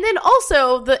 and then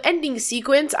also the ending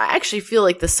sequence, I actually feel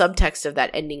like the subtext of that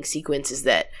ending sequence is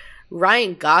that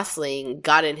Ryan Gosling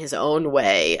got in his own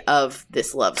way of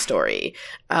this love story.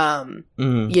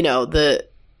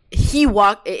 He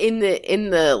walked in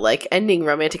the like ending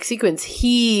romantic sequence,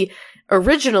 he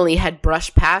originally had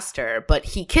brushed past her, but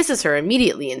he kisses her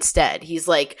immediately instead. He's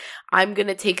like, I'm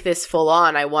gonna take this full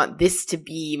on. I want this to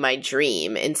be my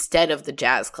dream instead of the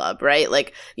jazz club, right?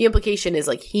 Like, the implication is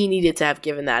like he needed to have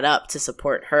given that up to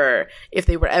support her if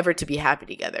they were ever to be happy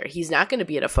together. He's not gonna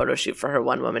be at a photo shoot for her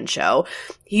one-woman show.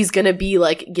 He's gonna be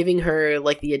like giving her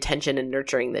like the attention and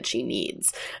nurturing that she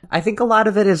needs. I think a lot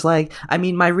of it is like, I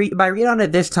mean, my read on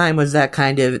it this time was that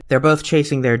kind of, they're both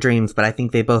chasing their dreams, but I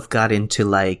think they both got into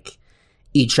like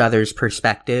each other's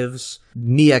perspectives.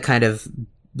 Mia kind of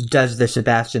does the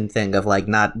Sebastian thing of like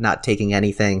not taking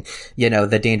anything,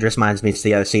 the Dangerous Minds meets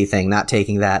the OC thing, not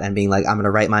taking that and being like, I'm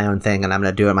gonna write my own thing and I'm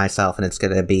gonna do it myself and it's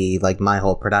gonna be like my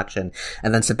whole production.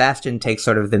 And then Sebastian takes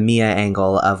sort of the Mia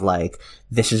angle of like,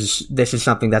 this is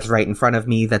something that's right in front of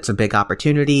me, that's a big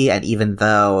opportunity, and even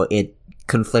though it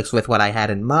conflicts with what I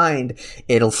had in mind,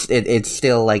 it's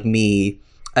still like me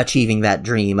achieving that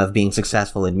dream of being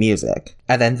successful in music.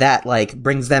 And then that like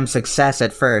brings them success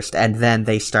at first, and then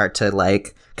they start to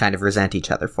like kind of resent each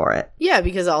other for it. Yeah,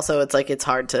 because also it's like it's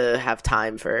hard to have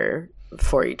time for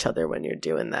each other when you're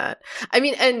doing that. I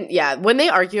mean, and yeah, when they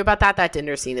argue about that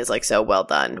dinner scene is like so well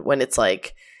done, when it's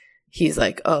like he's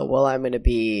like, oh well, I'm gonna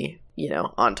be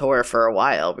on tour for a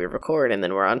while, we record and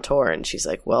then we're on tour, and she's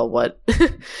like, well, what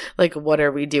like what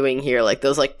are we doing here? Like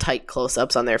those like tight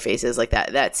close-ups on their faces, like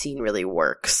that scene really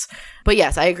works. But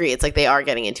yes, I agree, it's like they are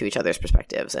getting into each other's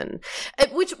perspectives, and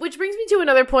which brings me to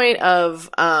another point of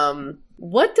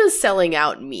what does selling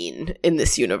out mean in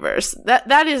this universe?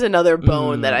 That is another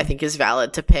bone that I think is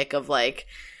valid to pick, of like,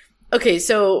 okay,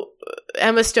 so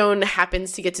Emma Stone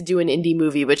happens to get to do an indie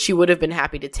movie, but she would have been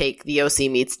happy to take The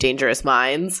OC Meets Dangerous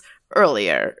Minds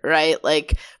earlier, right?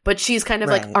 Like, but she's kind of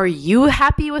like, are you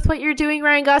happy with what you're doing,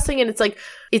 Ryan Gosling? And it's like,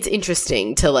 it's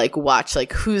interesting to like watch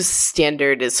like whose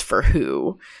standard is for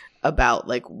who about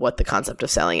like what the concept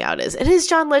of selling out is. And is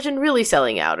John Legend really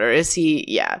selling out, or is he?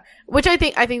 Yeah, which I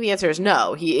think the answer is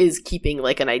no. He is keeping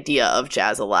like an idea of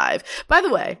jazz alive. By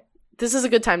the way, this is a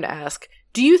good time to ask,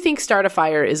 do you think Start a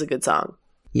Fire is a good song?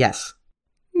 Yes.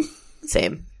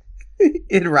 Same.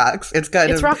 It rocks. It's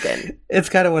rocking. It's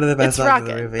kind of one of the best songs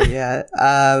in the movie. Yeah.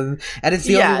 And it's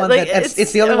the only one like,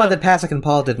 it's the only one that Pasek and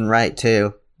Paul didn't write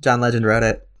too. John Legend wrote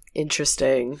it.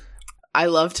 Interesting. I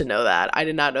love to know that. I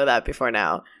did not know that before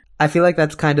now. I feel like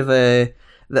that's kind of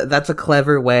that's a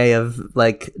clever way of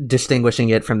like distinguishing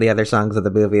it from the other songs of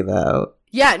the movie, though.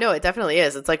 Yeah, no, it definitely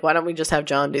is. It's like, why don't we just have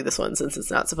John do this one, since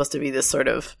it's not supposed to be this sort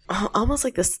of almost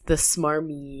like the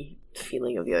smarmy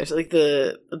feeling of the others, like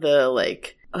the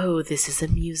like, oh, this is a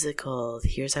musical.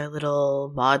 Here's our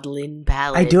little maudlin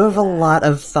ballad. I do have a lot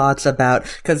of thoughts about,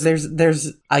 because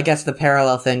there's I guess the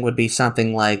parallel thing would be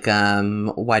something like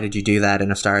Why Did You Do That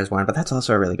in A Star Is Born, but that's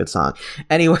also a really good song.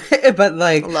 Anyway, but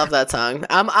like, love that song.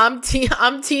 I'm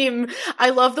team. I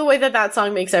love the way that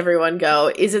song makes everyone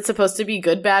go, is it supposed to be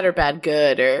good bad or bad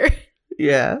good, or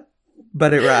yeah,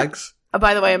 but it rocks.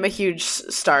 By the way, I'm a huge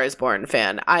Star Is Born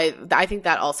fan. I think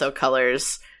that also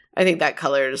colors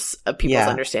people's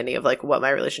understanding of like what my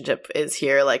relationship is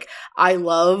here. Like, I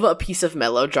love a piece of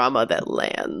melodrama that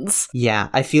lands. Yeah,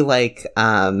 I feel like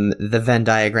the Venn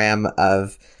diagram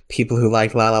of people who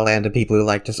liked La La Land and people who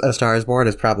liked A Star Is Born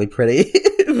is probably pretty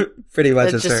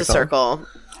much it's just a circle.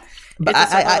 But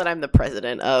it's a circle that I'm the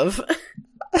president of.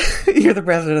 You're the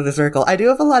president of the circle. I do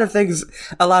have a lot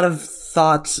of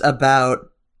thoughts about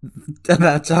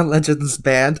John Legend's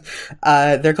band.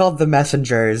 They're called The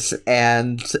Messengers,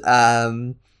 and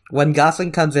when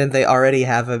Gosling comes in, they already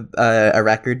have a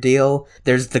record deal.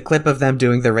 There's the clip of them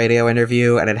doing the radio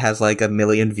interview, and it has like 1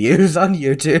 million views on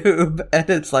YouTube, and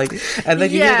it's like, and then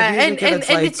you hear the music, and it's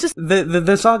like, it's just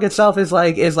the song itself is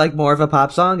like more of a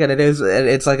pop song, and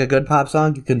it's like a good pop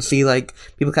song. You can see like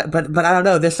people, but I don't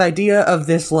know, this idea of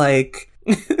this like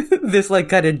this like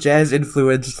kind of jazz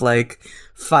influenced like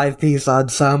 5-piece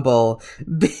ensemble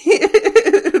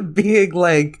being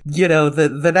like, you know,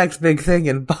 the next big thing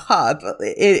in pop.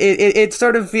 It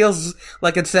sort of feels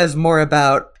like it says more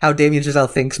about how Damien Chazelle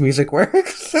thinks music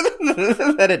works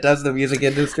than it does the music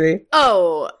industry.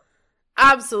 Oh,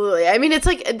 absolutely. I mean, it's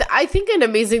like, I think an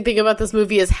amazing thing about this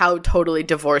movie is how totally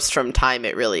divorced from time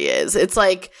it really is. It's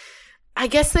like, I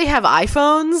guess they have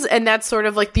iPhones, and that's sort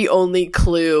of like the only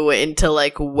clue into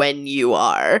like when you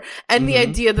are. And the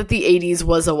idea that the 80s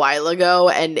was a while ago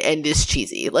and is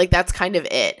cheesy. Like, that's kind of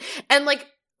it. And like,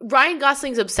 Ryan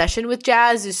Gosling's obsession with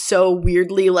jazz is so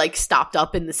weirdly like stopped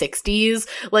up in the 60s.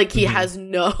 Like, he has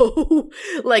no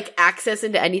like access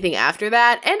into anything after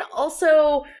that. And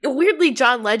also, weirdly,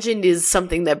 John Legend is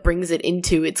something that brings it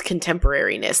into its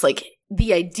contemporariness. Like,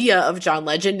 the idea of John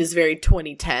Legend is very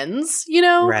 2010s, you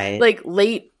know? Right. Like,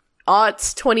 late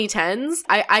aughts, 2010s.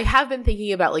 I have been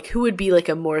thinking about, like, who would be, like,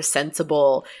 a more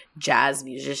sensible jazz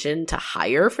musician to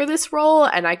hire for this role,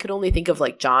 and I could only think of,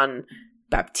 like, John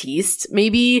Baptiste,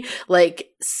 maybe,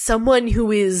 like someone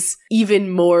who is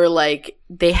even more like,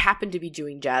 they happen to be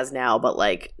doing jazz now, but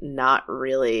like not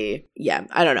really. Yeah,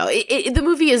 I don't know. The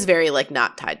movie is very like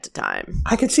not tied to time.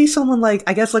 I could see someone like,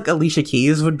 I guess like Alicia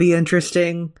Keys would be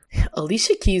interesting.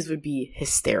 Alicia Keys would be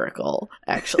hysterical,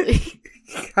 actually.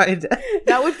 Kinda.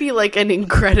 That would be like an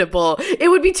incredible, it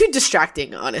would be too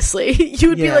distracting, honestly. You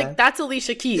would be like, that's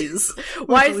Alicia Keys.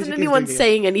 Why isn't anyone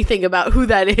saying anything about who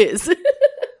that is?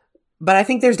 But I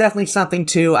think there's definitely something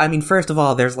to, I mean, first of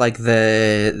all, there's like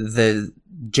the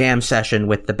jam session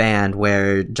with the band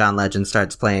where John Legend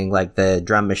starts playing like the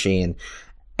drum machine.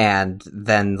 And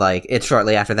then like it's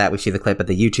shortly after that we see the clip of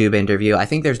the YouTube interview. I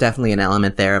think there's definitely an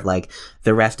element there of like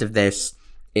the rest of this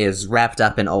is wrapped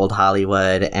up in old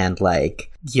Hollywood and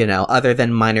like, you know, other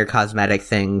than minor cosmetic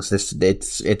things,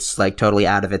 it's like totally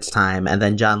out of its time. And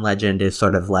then John Legend is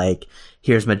sort of like,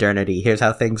 here's modernity. Here's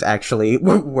how things actually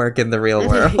work in the real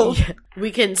world. Yeah. We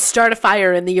can start a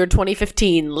fire in the year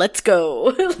 2015. Let's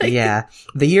go. Yeah.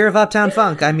 The year of Uptown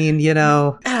Funk. I mean, you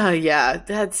know. Oh,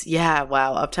 yeah.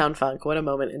 Wow. Uptown Funk. What a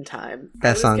moment in time.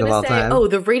 Best song of all time. Oh,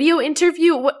 the radio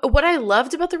interview. What I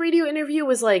loved about the radio interview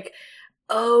was like,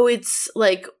 oh, it's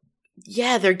like,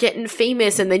 yeah, they're getting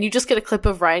famous, and then you just get a clip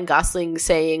of Ryan Gosling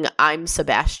saying, "I'm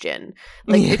Sebastian."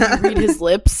 Like, if you read his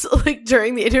lips, like,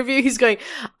 during the interview, he's going,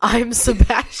 "I'm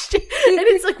Sebastian." And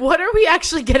it's like, what are we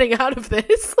actually getting out of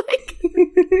this?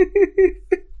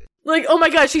 Like, oh my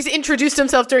gosh, he's introduced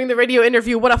himself during the radio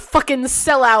interview. What a fucking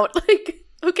sellout. Like,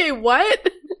 okay,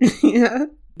 what? Yeah.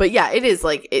 But yeah, it is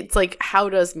like, it's like, how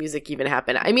does music even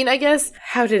happen? I mean, I guess,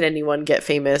 how did anyone get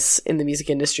famous in the music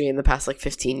industry in the past like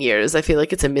 15 years? I feel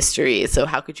like it's a mystery. So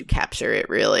how could you capture it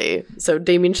really? So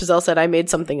Damien Chazelle said, I made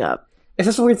something up. It's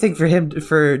just a weird thing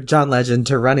for John Legend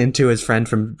to run into his friend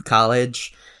from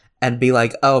college and be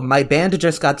like, oh, my band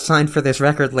just got signed for this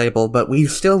record label, but we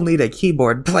still need a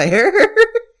keyboard player.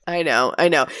 I know.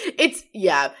 It's,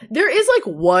 yeah, there is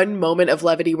like one moment of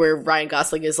levity where Ryan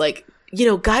Gosling is like, you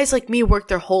know, guys like me work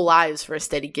their whole lives for a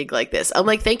steady gig like this. I'm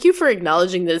like, thank you for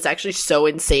acknowledging that it's actually so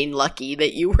insane lucky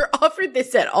that you were offered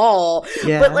this at all.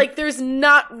 Yeah. But like, there's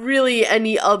not really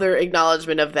any other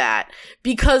acknowledgement of that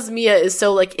because Mia is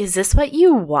so like, is this what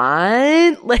you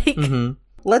want? Like, mm-hmm.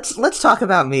 Let's talk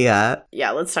about Mia.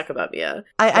 Yeah, let's talk about Mia.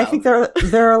 I think there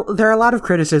are a lot of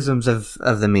criticisms of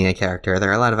the Mia character. There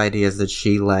are a lot of ideas that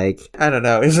she, like, I don't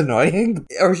know, is annoying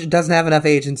or she doesn't have enough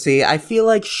agency. I feel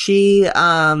like she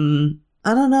I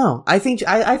don't know. I think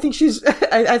she's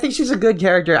I think she's a good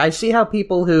character. I see how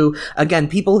people who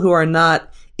are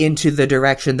not into the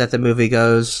direction that the movie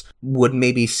goes would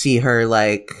maybe see her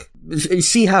like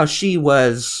see how she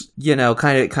was, you know,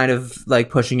 kind of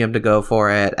like pushing him to go for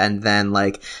it and then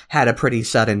like had a pretty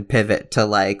sudden pivot to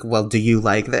like, well, do you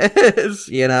like this?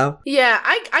 You know? Yeah,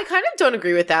 I kind of don't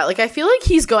agree with that. Like, I feel like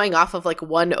he's going off of like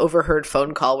one overheard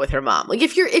phone call with her mom. Like,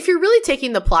 if you're really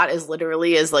taking the plot as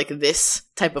literally as like this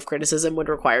type of criticism would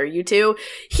require you to,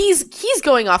 he's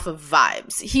going off of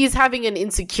vibes. He's having an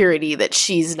insecurity that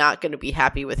she's not going to be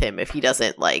happy with him if he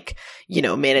doesn't like, you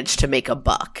know, manage to make a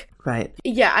buck. Right.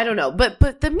 Yeah, I don't know.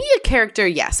 But the Mia character,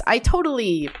 yes, I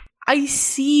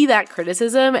see that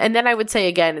criticism. And then I would say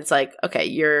again, it's like, okay,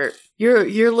 you're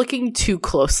looking too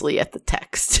closely at the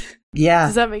text. Yeah.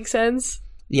 Does that make sense?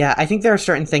 Yeah, I think there are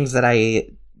certain things that I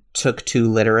took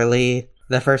too literally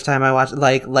the first time I watched,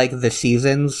 like the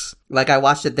seasons. Like, I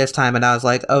watched it this time and I was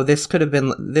like, oh, this could have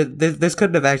been, this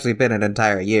couldn't have actually been an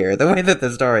entire year, the way that the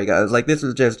story goes. Like, this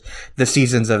is just the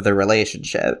seasons of the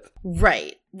relationship.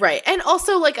 Right. And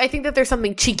also, like, I think that there's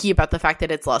something cheeky about the fact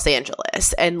that it's Los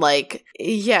Angeles. And, like,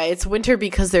 yeah, it's winter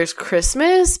because there's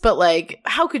Christmas, but, like,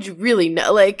 how could you really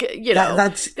know? Like, you know,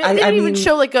 they didn't even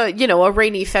show, like, a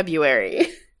rainy February.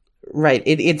 Right.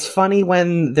 It's funny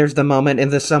when there's the moment in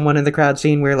the someone in the crowd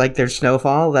scene where, like, there's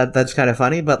snowfall. That's kind of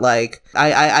funny, but, like,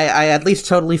 I at least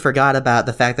totally forgot about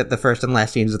the fact that the first and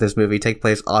last scenes of this movie take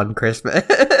place on Christmas.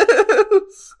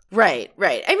 Right.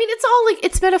 I mean, it's all like,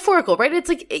 it's metaphorical, right? It's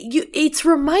like, it's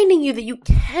reminding you that you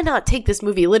cannot take this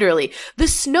movie literally. The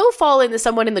snowfall in the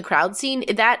someone in the crowd scene,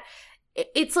 that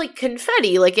it's like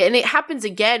confetti, like, and it happens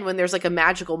again when there's like a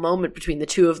magical moment between the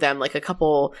two of them, like a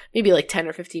couple, maybe like 10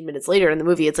 or 15 minutes later in the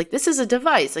movie. It's like, this is a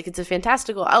device, like, it's a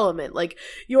fantastical element. Like,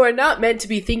 you are not meant to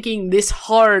be thinking this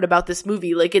hard about this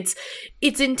movie. Like, it's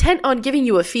intent on giving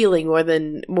you a feeling more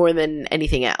than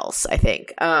anything else, I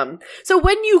think. So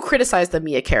when you criticize the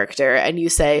Mia character and you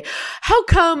say, how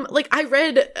come, like, I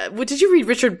read, did you read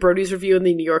Richard Brody's review in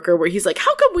the New Yorker where he's like,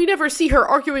 how come we never see her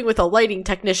arguing with a lighting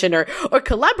technician or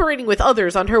collaborating with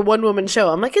others on her one-woman show?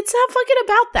 I'm like, it's not fucking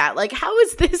about that. Like, how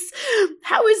is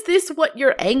this what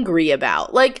you're angry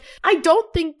about? Like, I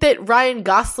don't think that Ryan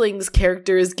Gosling's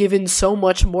character is given so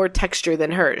much more texture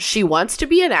than hers. She wants to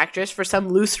be an actress for some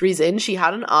loose reason. She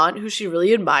had an aunt who she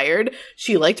really admired.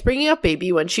 She liked bringing up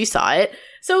baby when she saw it.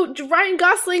 So Ryan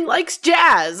Gosling likes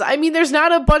jazz. I mean, there's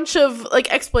not a bunch of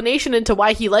like explanation into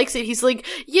why he likes it. He's like,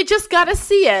 you just gotta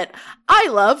see it. I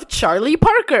love Charlie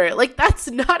Parker. Like,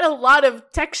 that's not a lot of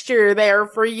texture there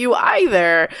for you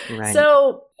either. Right.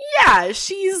 So yeah,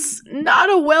 she's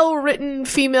not a well-written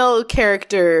female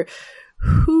character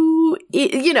who,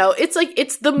 you know, it's like,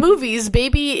 it's the movies,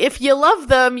 baby. If you love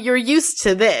them, you're used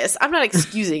to this. I'm not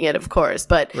excusing it, of course,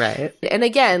 but right. And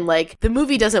again, like, the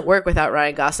movie doesn't work without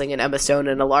Ryan Gosling and Emma Stone,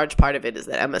 and a large part of it is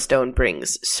that Emma Stone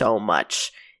brings so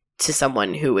much to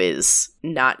someone who is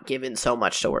not given so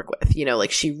much to work with. You know,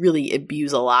 like, she really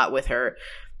imbues a lot with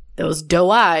those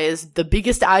doe eyes, the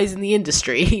biggest eyes in the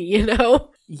industry, you know?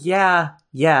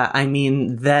 Yeah, I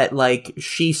mean, that, like,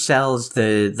 she sells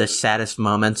the saddest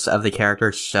moments of the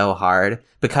character so hard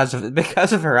because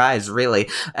of her eyes, really.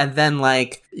 And then,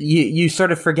 like, you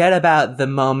sort of forget about the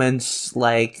moments,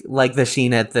 like the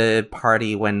scene at the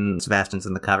party when Sebastian's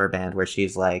in the cover band where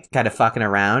she's, like, kind of fucking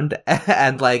around.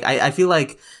 And, like, I feel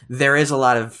like there is a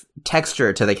lot of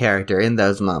texture to the character in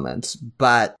those moments,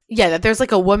 but... Yeah, that there's,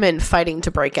 like, a woman fighting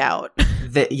to break out.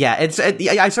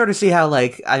 I sort of see how,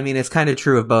 like, I mean, it's kind of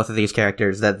true of both of these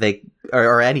characters that they,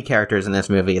 or any characters in this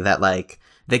movie, that, like,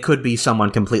 they could be someone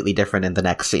completely different in the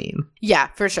next scene. Yeah,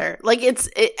 for sure. Like,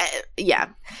 yeah.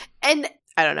 And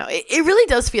I don't know. It really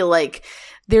does feel like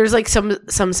there's like some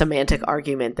semantic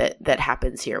argument that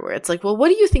happens here where it's like, well, what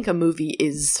do you think a movie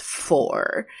is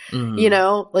for? You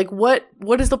know, like what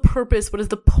is the purpose? What is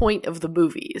the point of the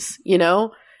movies? You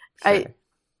know, Sure.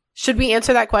 Should we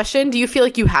answer that question? Do you feel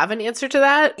like you have an answer to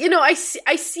that? You know, I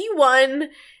see one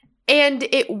and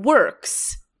it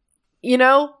works, you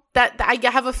know, that I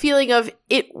have a feeling of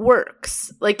it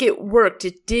works. Like it worked.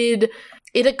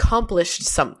 It accomplished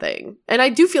something. And I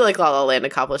do feel like La La Land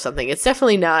accomplished something. It's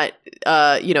definitely not,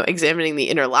 you know, examining the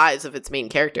inner lives of its main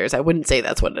characters. I wouldn't say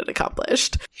that's what it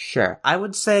accomplished. Sure. I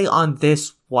would say on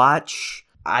this watch,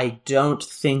 I don't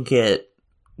think it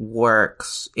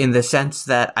works in the sense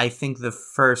that I think the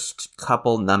first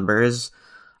couple numbers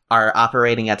are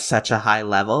operating at such a high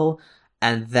level,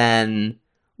 and then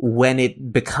when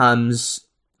it becomes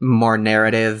more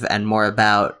narrative and more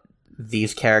about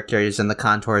these characters and the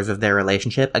contours of their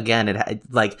relationship, again,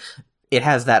 it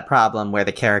has that problem where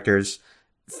the characters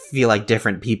feel like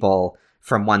different people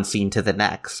from one scene to the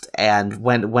next, and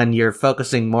when you're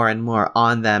focusing more and more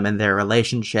on them and their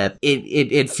relationship,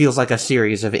 it feels like a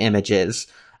series of images.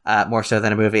 More so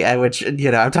than a movie, which, you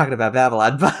know, I'm talking about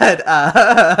Babylon, but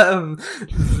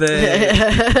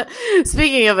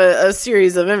speaking of a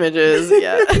series of images,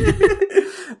 yeah.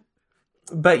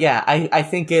 But yeah, I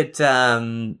think it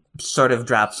sort of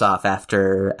drops off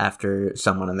after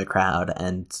someone in the crowd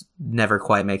and never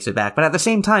quite makes it back. But at the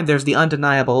same time, there's the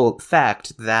undeniable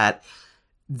fact that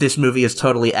this movie is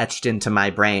totally etched into my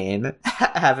brain,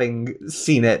 having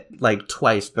seen it like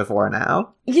twice before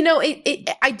now. You know,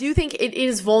 I do think it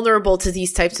is vulnerable to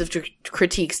these types of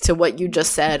critiques, to what you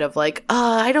just said of like,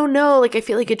 I don't know, like I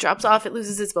feel like it drops off, it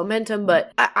loses its momentum,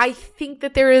 but I think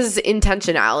that there is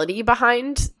intentionality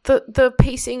behind the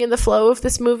pacing and the flow of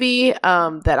this movie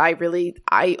that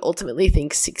I ultimately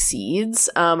think succeeds.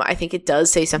 I think it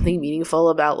does say something meaningful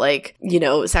about, like, you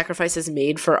know, sacrifices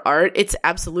made for art. It's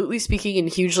absolutely speaking in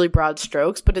hugely broad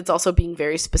strokes, but it's also being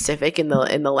very specific in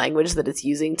the language that it's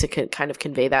using to kind of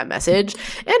convey that message.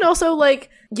 And also, like,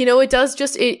 you know, it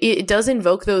does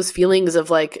invoke those feelings of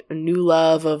like new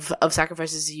love, of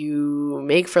sacrifices you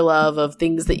make for love, of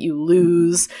things that you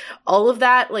lose, all of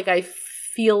that. Like, I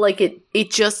feel like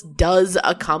it just does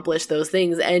accomplish those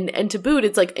things. And to boot,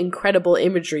 it's like incredible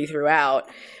imagery throughout.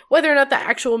 Whether or not the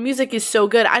actual music is so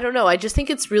good, I don't know. I just think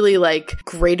it's really like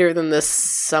greater than the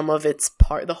sum of its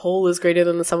part. The whole is greater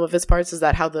than the sum of its parts. Is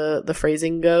that how the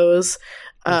phrasing goes?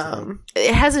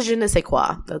 It has a je ne sais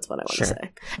quoi. That's what I want to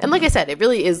say. And like I said, it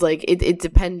really is like it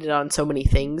depended on so many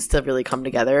things to really come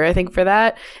together, I think, for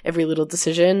that. Every little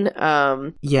decision.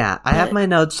 Yeah, I have my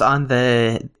notes on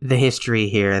the history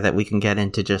here that we can get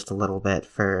into just a little bit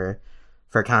for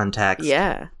context.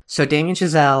 Yeah. So Damien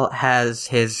Chazelle has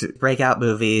his breakout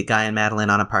movie, Guy and Madeline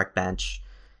on a Park Bench,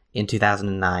 in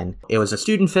 2009. It was a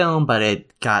student film, but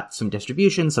it got some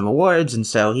distribution, some awards, and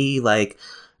so he, like,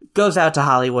 goes out to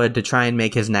Hollywood to try and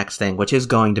make his next thing, which is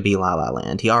going to be La La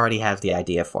Land. He already has the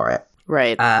idea for it.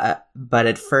 Right. But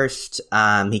at first,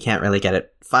 he can't really get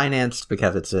it financed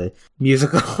because it's a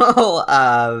musical.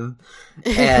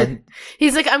 And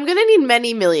he's like, I'm gonna need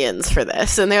many millions for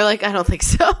this. And they're like, I don't think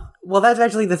so. Well, that's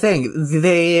actually the thing.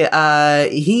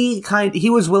 He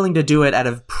was willing to do it at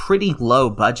a pretty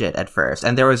low budget at first,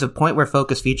 and there was a point where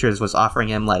Focus Features was offering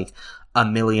him like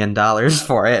 $1 million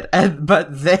for it,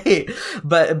 but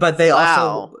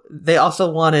they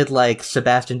also wanted like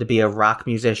Sebastian to be a rock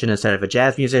musician instead of a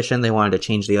jazz musician. They wanted to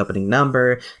change the opening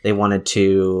number. They wanted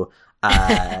to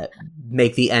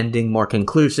make the ending more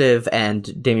conclusive,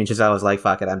 and Damien Chazelle was like,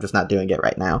 fuck it, I'm just not doing it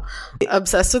right now.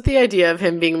 Obsessed with the idea of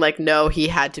him being like, no, he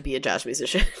had to be a jazz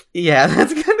musician. Yeah,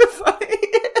 that's kind of funny.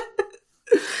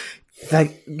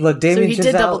 Like, look, Damien Chazelle... So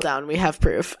he did double down, we have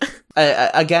proof.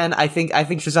 Again, I think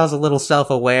Chazelle's a little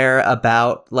self-aware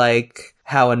about, like,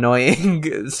 how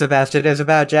annoying Sebastian is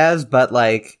about jazz, but,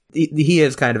 like, he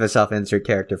is kind of a self-insert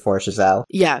character for Chazelle.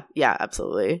 Yeah,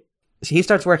 absolutely. He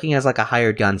starts working as like a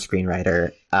hired gun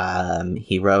screenwriter.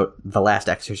 He wrote The Last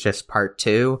Exorcist Part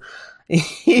 2.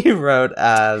 He wrote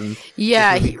he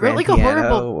wrote like a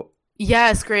horrible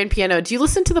Grand Piano. Do you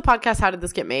listen to the podcast How Did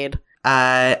This Get Made?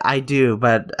 I do,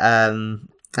 but I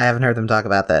haven't heard them talk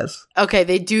about this. Okay,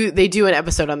 they do an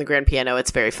episode on the Grand Piano. It's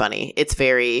very funny. It's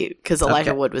very, because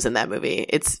Elijah Wood was in that movie.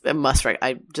 It's a must.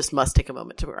 I just must take a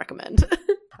moment to recommend.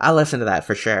 I'll listen to that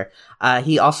for sure.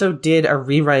 He also did a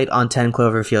rewrite on 10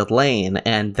 Cloverfield Lane,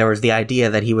 and there was the idea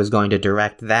that he was going to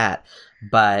direct that,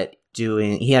 but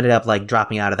he ended up like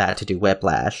dropping out of that to do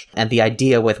Whiplash. And the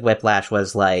idea with Whiplash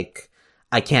was like,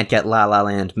 I can't get La La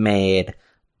Land made,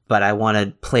 but I want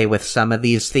to play with some of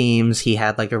these themes. He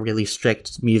had like a really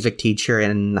strict music teacher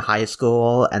in high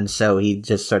school, and so he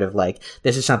just sort of like,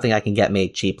 this is something I can get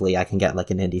made cheaply. I can get like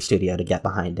an indie studio to get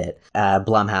behind it.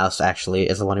 Blumhouse actually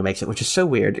is the one who makes it, which is so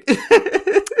weird.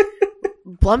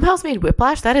 Blumhouse made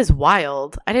Whiplash? That is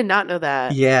wild. I did not know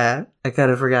that. Yeah, I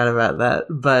kind of forgot about that.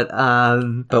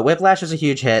 But Whiplash is a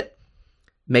huge hit,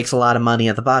 makes a lot of money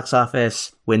at the box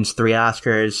office, wins 3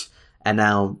 Oscars, and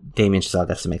now Damien Chazelle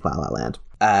gets to make La La Land.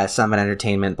 Summit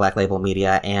Entertainment, Black Label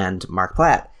Media, and Mark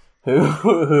Platt, who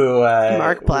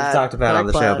Mark Platt. we've talked about on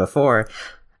the show before.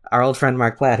 Our old friend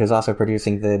Mark Platt, who's also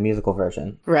producing the musical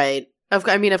version. Right. Of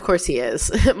course he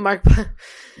is. Mark.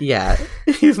 Yeah,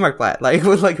 he's Mark Platt. Like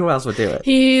who else would do it?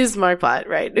 He's Mark Platt,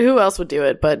 right? Who else would do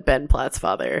it but Ben Platt's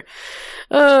father?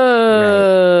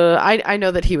 Right. I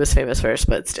know that he was famous first,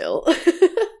 but still.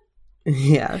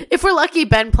 Yeah. If we're lucky,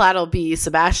 Ben Platt will be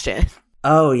Sebastian.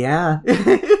 Oh yeah.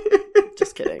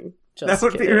 Just kidding. That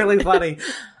would be really funny.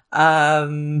 I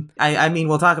mean,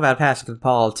 we'll talk about Pascal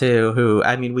Paul too. Who,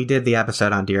 I mean, we did the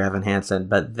episode on Dear Evan Hansen,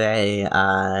 but they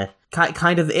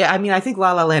kind of, I mean, I think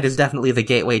La La Land is definitely the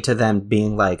gateway to them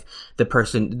being like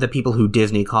the people who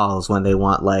Disney calls when they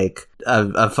want like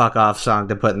a fuck off song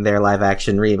to put in their live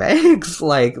action remakes.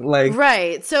 like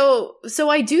right. So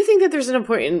I do think that there's an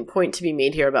important point to be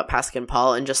made here about Pascal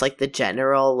Paul and just like the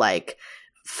general like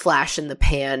flash in the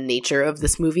pan nature of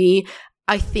this movie.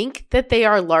 I think that they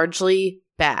are largely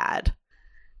bad.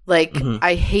 Like,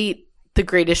 I hate The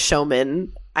Greatest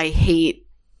Showman. I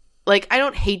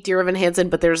don't hate Dear Evan Hansen,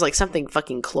 but there's like something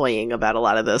fucking cloying about a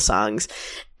lot of those songs.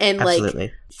 And Absolutely.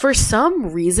 Like, for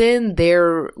some reason,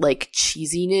 their like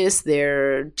cheesiness,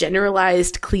 their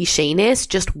generalized clichéness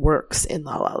just works in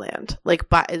La La Land. Like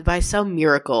by some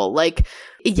miracle. Like,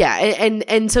 yeah.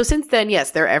 And so since then,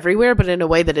 yes, they're everywhere, but in a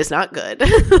way that is not good.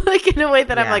 Like in a way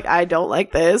that I'm like, I don't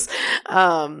like this.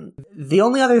 The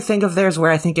only other thing of theirs where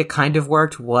I think it kind of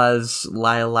worked was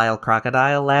Lyle Lyle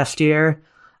Crocodile last year.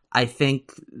 I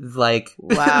think, like...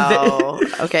 Wow.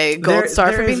 Okay, gold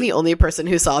star for being the only person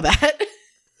who saw that.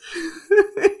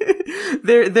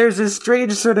 There's a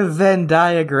strange sort of Venn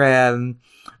diagram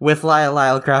with Lyle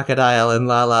Lyle Crocodile and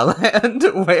La La Land,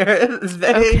 where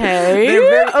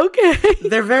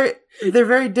they're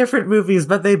very different movies,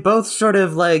 but they both sort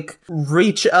of, like,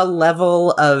 reach a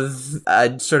level of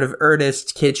sort of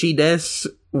earnest kitschiness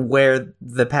where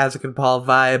the Pascal Paul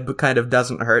vibe kind of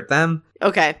doesn't hurt them.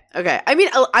 Okay. I mean,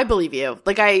 I believe you.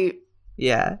 Like,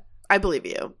 Yeah. I believe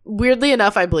you. Weirdly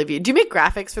enough, I believe you. Do you make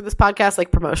graphics for this podcast,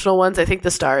 like promotional ones? I think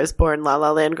the Star is Born La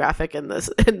La Land graphic and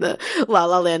the La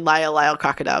La Land Lyle Lyle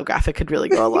Crocodile graphic could really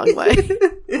go a long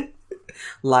way.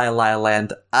 Lyle Lyle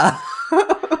Land.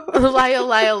 Lyle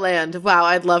Lyle Land. Wow,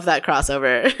 I'd love that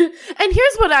crossover. And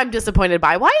here's what I'm disappointed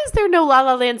by. Why is there no La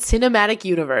La Land cinematic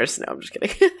universe? No, I'm just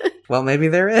kidding. Well, maybe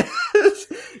there is.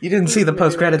 You didn't see the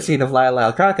post-credit scene of Lyle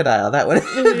Lyle Crocodile. That would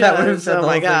have said oh the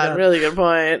my whole god, thing really good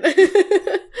point.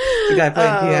 The guy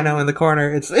playing piano in the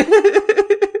corner. It's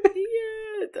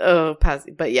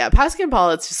but yeah, Pascal and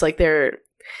Paul, it's just like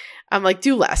I'm like,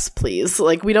 do less, please.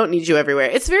 Like, we don't need you everywhere.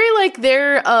 It's very like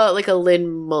they're like a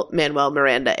Lin-Manuel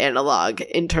Miranda analog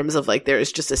in terms of like there's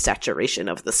just a saturation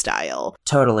of the style.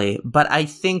 Totally. But I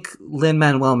think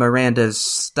Lin-Manuel Miranda's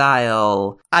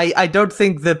style, I don't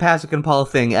think the Pascal and Paul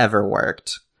thing ever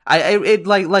worked. It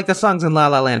like the songs in La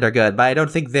La Land are good, but I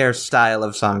don't think their style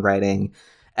of songwriting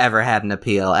ever had an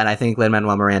appeal, and I think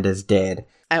Lin-Manuel Miranda's did.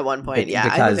 At one point, yeah.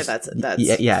 I think that's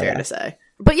fair to say.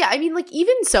 But yeah, I mean, like,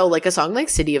 even so, like, a song like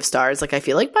City of Stars, like, I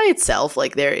feel like by itself,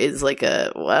 like, there is, like,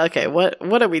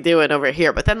 what are we doing over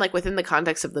here? But then, like, within the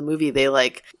context of the movie, they,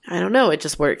 like, I don't know, it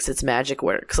just works. Its magic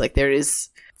works. Like, there is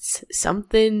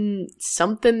something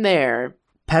there.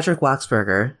 Patrick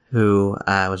Wachsberger, who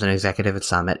was an executive at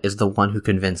Summit, is the one who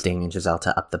convinced Damien Chazelle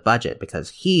to up the budget because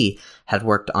he had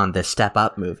worked on the Step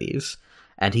Up movies.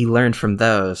 And he learned from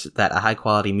those that a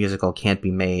high-quality musical can't be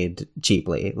made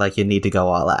cheaply. Like, you need to go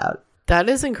all out. That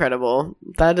is incredible.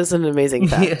 That is an amazing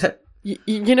fact. Yeah.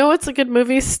 You know what's a good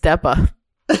movie? Step Up.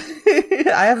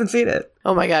 I haven't seen it.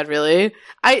 Oh my god, really?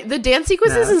 The dance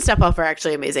sequences in Step Up are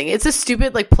actually amazing. It's a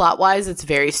stupid, like, plot-wise, it's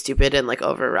very stupid and, like,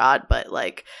 overwrought, but,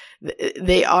 like,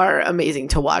 they are amazing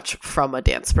to watch from a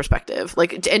dance perspective.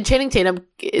 Like, and Channing Tatum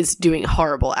is doing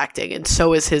horrible acting, and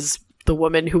so is the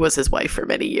woman who was his wife for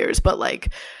many years, but, like,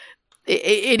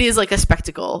 it is like a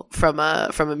spectacle from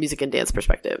a music and dance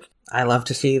perspective. I love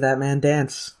to see that man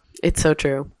dance. It's so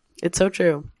true.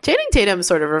 Channing Tatum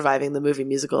sort of reviving the movie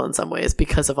musical in some ways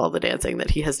because of all the dancing that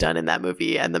he has done in that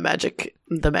movie and the magic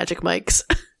mics.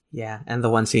 Yeah, and the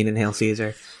one scene in Hail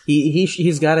Caesar.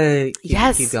 He's got to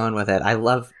keep going with it.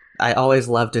 I always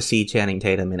love to see Channing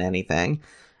Tatum in anything.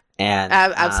 And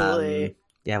absolutely.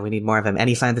 Yeah, we need more of him. And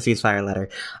he signed the ceasefire letter.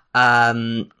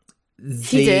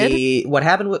 He did? What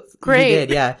happened with... Great. He did,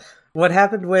 yeah. What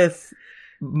happened with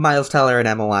Miles Teller and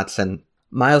Emma Watson?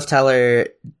 Miles Teller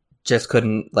just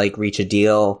couldn't, like, reach a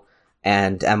deal,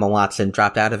 and Emma Watson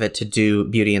dropped out of it to do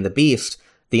Beauty and the Beast.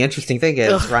 The interesting thing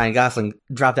is, Ryan Gosling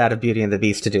dropped out of Beauty and the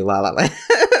Beast to do La La Land.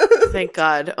 Thank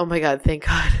God. Oh my God, thank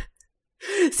God.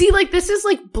 See, like, this is,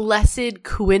 like, blessed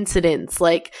coincidence.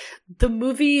 Like, the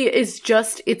movie is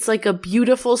just, it's like a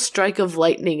beautiful strike of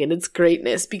lightning in its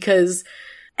greatness, because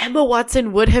Emma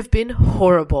Watson would have been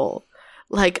horrible.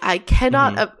 Like, I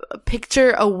cannot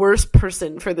picture a worse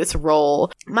person for this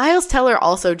role. Miles Teller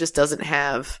also just doesn't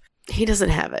have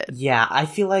it. Yeah, I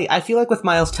feel like with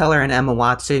Miles Teller and Emma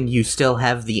Watson, you still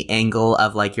have the angle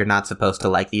of, like, you're not supposed to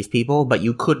like these people, but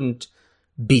you couldn't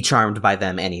be charmed by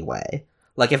them anyway.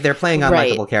 Like, if they're playing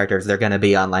unlikable characters, they're gonna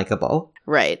be unlikable.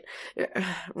 Right.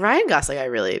 Ryan Gosling,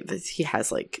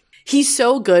 he's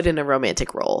so good in a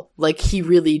romantic role. Like, he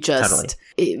really just...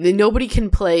 Totally. Nobody can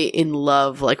play in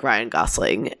love like Ryan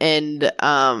Gosling. And,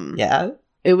 yeah.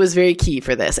 It was very key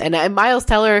for this. And Miles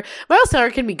Teller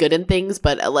can be good in things,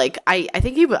 but, like, I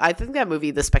think that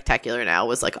movie, The Spectacular Now,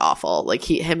 was, like, awful. Like,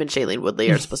 him and Shailene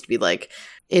Woodley are supposed to be, like,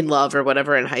 in love or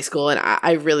whatever in high school, and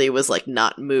I really was, like,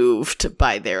 not moved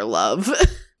by their love.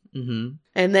 Mm-hmm.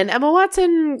 And then Emma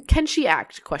Watson, can she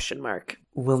act? ?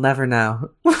 We'll never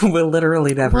know. We'll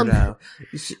literally never know.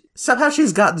 Somehow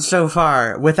she's gotten so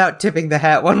far without tipping the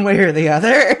hat one way or the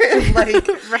other. Like,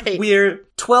 right. We're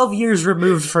 12 years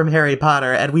removed from Harry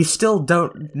Potter, and we still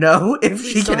don't know if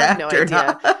she can act or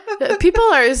not. People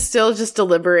are still just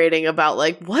deliberating about,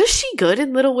 like, was she good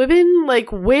in Little Women? Like,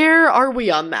 where are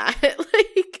we on that?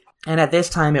 Like... And at this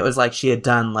time, it was like she had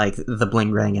done, like, The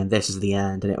Bling Ring and This Is the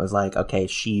End, and it was like, okay,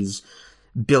 she's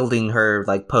building her,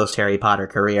 like, post-Harry Potter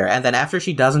career. And then after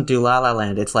she doesn't do La La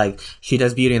Land, it's like, she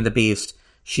does Beauty and the Beast,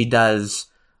 she does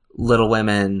Little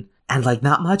Women, and, like,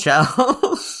 not much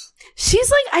else. She's,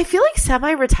 like, I feel like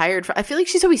semi-retired. I feel like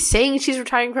she's always saying she's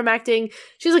retiring from acting.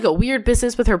 She's, like, a weird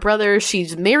business with her brother.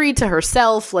 She's married to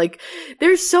herself. Like,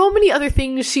 there's so many other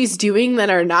things she's doing that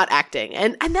are not acting.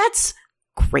 And that's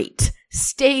great.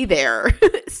 Stay there.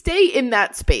 Stay in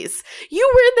that space.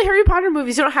 You were in the Harry Potter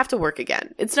movies. You don't have to work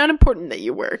again. It's not important that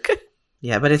you work.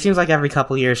 Yeah, but it seems like every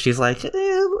couple years she's like,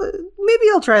 maybe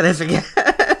I'll try this again.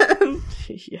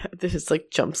 Yeah, this is like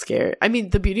jump scare. I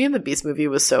mean, the Beauty and the Beast movie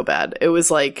was so bad. It was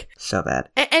like... So bad.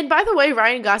 And by the way,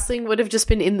 Ryan Gosling would have just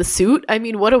been in the suit. I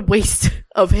mean, what a waste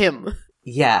of him.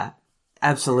 Yeah,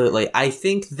 absolutely. I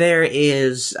think there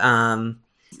is...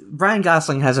 Ryan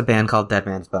Gosling has a band called Dead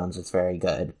Man's Bones. It's very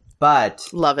good. But...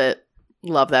 Love it.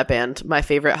 Love that band. My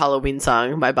favorite Halloween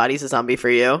song, My Body's a Zombie for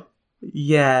You.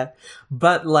 Yeah.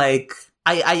 But, like,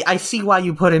 I see why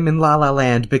you put him in La La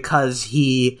Land, because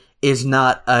he is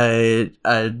not an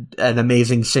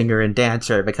amazing singer and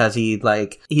dancer, because he's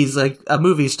like a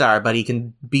movie star, but he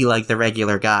can be like the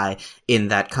regular guy in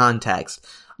that context.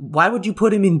 Why would you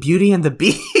put him in Beauty and the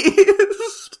Beast?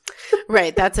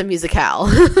 Right, that's a musicale.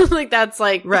 Like, that's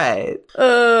like... Right.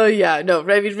 Yeah, no,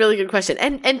 I mean, really good question.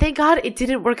 And thank God it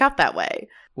didn't work out that way.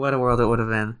 What a world it would have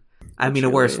been. I mean, a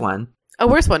worse one. A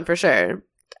worse one, for sure.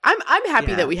 I'm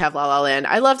happy that we have La La Land.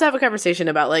 I love to have a conversation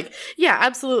about, like, yeah,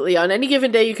 absolutely. On any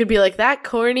given day, you could be like, that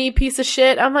corny piece of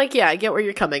shit. I'm like, yeah, I get where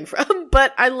you're coming from,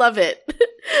 but I love it.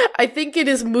 I think it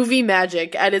is movie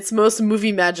magic at its most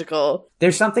movie magical.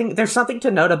 There's something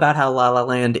to note about how La La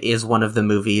Land is one of the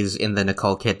movies in the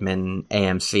Nicole Kidman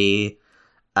AMC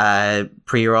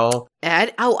pre-roll.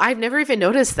 I've never even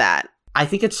noticed that. I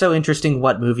think it's so interesting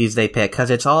what movies they pick, because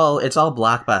it's all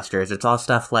blockbusters. It's all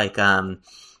stuff like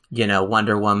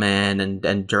Wonder Woman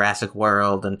and Jurassic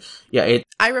World, and yeah,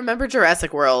 I remember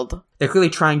Jurassic World. They're clearly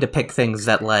trying to pick things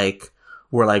that, like,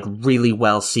 were, like, really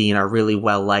well seen or really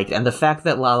well liked, and the fact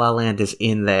that La La Land is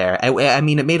in there, I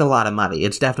mean, it made a lot of money.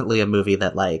 It's definitely a movie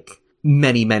that, like,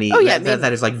 many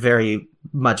that is, like, very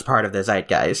much part of the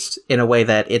zeitgeist in a way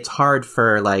that it's hard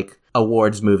for, like,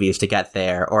 awards movies to get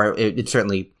there, or it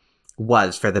certainly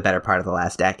was for the better part of the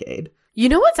last decade. You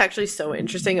know what's actually so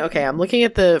interesting? Okay, I'm looking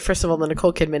at first of all, the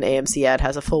Nicole Kidman AMC ad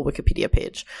has a full Wikipedia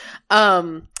page.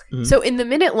 So in the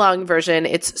minute-long version,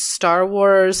 it's Star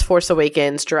Wars, Force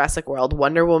Awakens, Jurassic World,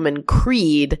 Wonder Woman,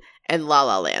 Creed, and La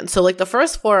La Land. So, like, the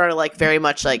first four are, like, very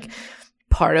much, like,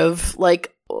 part of,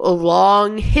 like, a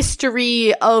long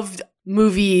history of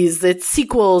movies, its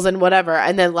sequels and whatever,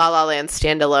 and then La La Land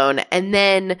standalone. And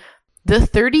then the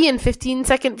 30 and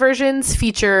 15-second versions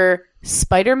feature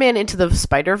Spider-Man Into the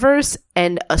Spider-Verse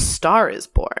and A Star Is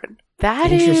Born.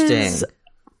 That's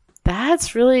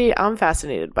really, I'm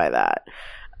fascinated by that.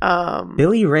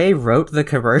 Billy Ray wrote the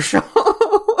commercial.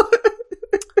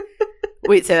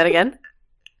 Wait, say that again?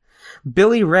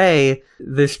 Billy Ray,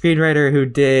 the screenwriter who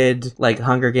did, like,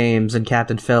 Hunger Games and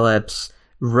Captain Phillips,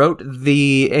 wrote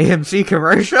the AMC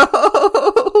commercial.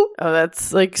 Oh,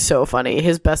 that's, like, so funny.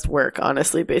 His best work,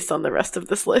 honestly, based on the rest of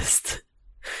this list.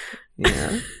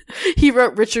 Yeah. He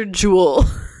wrote Richard Jewell.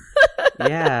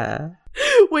 Yeah.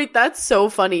 Wait, that's so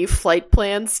funny. Flight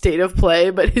Plan, State of Play,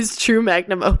 but his true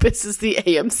magnum opus is the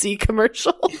AMC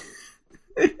commercial.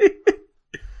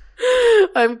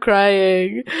 I'm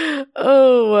crying.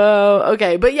 Oh, wow.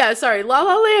 Okay, but yeah, sorry. La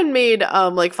La Land made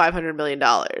like $500 million,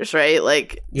 right?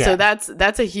 Like, yeah. So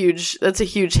that's a huge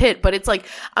hit. But it's like,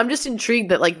 I'm just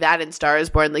intrigued that like that and Star is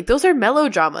Born, like those are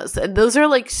melodramas, and those are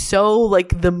like so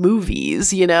like the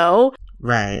movies, you know?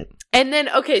 Right. And then,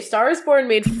 okay, Star is Born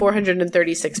made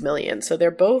 $436 million, so they're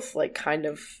both, like, kind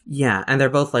of... Yeah, and they're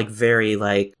both, like, very,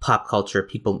 like, pop culture.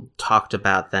 People talked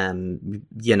about them,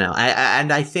 you know.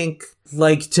 And I think,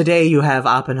 like, today you have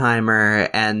Oppenheimer,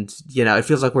 and, you know, it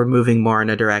feels like we're moving more in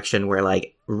a direction where,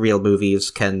 like, real movies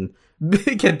can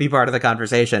be part of the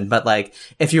conversation. But, like,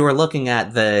 if you were looking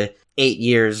at the 8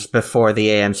 years before the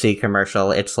AMC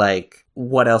commercial, it's like,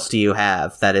 what else do you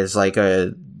have that is, like,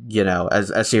 a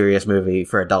serious movie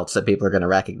for adults that people are going to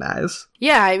recognize?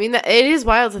 Yeah, I mean, it is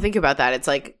wild to think about that. It's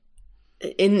like,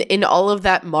 in all of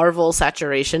that Marvel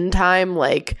saturation time,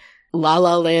 like, La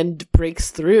La Land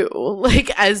breaks through,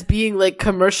 like, as being, like,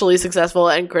 commercially successful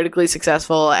and critically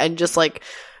successful and just, like,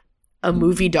 a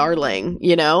movie darling,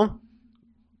 you know?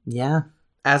 Yeah.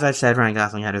 As I said, Ryan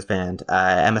Gosling had his band.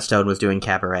 Emma Stone was doing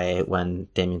Cabaret when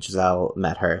Damien Chazelle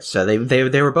met her. So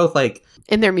they were both, like...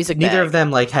 in their music Neither bag. of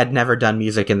them, like, had never done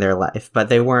music in their life, but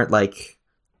they weren't, like,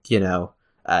 you know,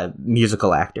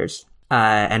 musical actors.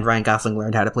 And Ryan Gosling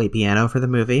learned how to play piano for the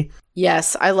movie.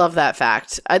 Yes, I love that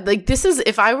fact.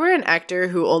 If I were an actor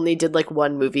who only did, like,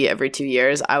 one movie every 2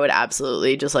 years, I would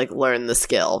absolutely just, like, learn the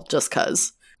skill, just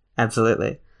 'cause.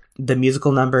 Absolutely. The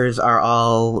musical numbers are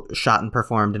all shot and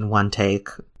performed in one take,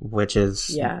 which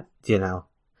is, you know,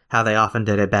 how they often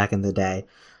did it back in the day.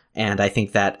 And I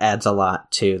think that adds a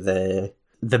lot to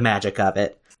the magic of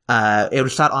it. It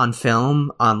was shot on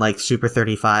film on, like, Super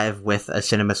 35 with a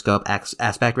CinemaScope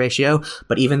aspect ratio,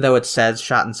 but even though it says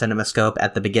shot in CinemaScope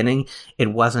at the beginning,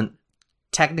 it wasn't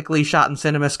technically shot in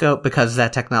CinemaScope because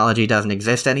that technology doesn't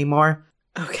exist anymore.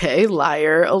 Okay,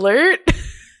 liar alert.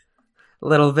 A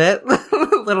little bit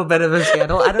of a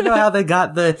scandal. I don't know how they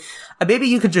got maybe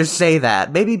you could just say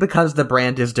that. Maybe because the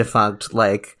brand is defunct,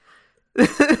 like,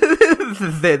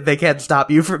 they can't stop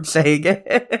you from saying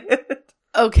it.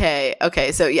 Okay.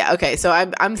 So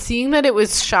I'm seeing that it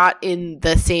was shot in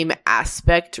the same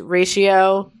aspect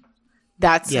ratio.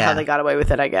 That's how they got away with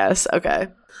it, I guess. Okay.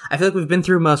 I feel like we've been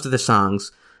through most of the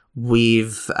songs.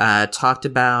 We've talked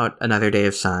about Another Day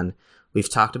of Sun. We've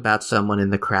talked about Someone in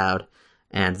the Crowd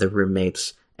and the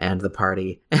roommates and the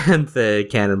party and the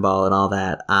cannonball and all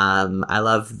that. I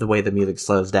love the way the music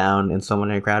slows down in Someone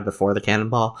in a Crowd before the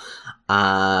cannonball.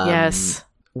 Yes.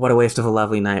 What a Waste of a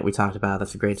Lovely Night we talked about.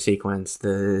 That's a great sequence.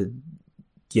 And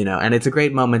it's a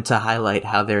great moment to highlight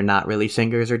how they're not really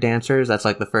singers or dancers. That's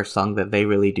like the first song that they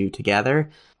really do together.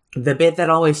 The bit that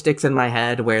always sticks in my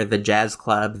head where the jazz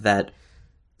club that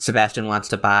Sebastian wants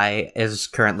to buy is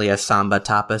currently a samba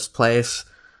tapas place.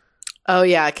 Oh,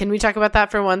 yeah. Can we talk about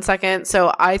that for 1 second?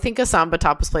 So I think a samba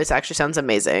tapas place actually sounds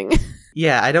amazing.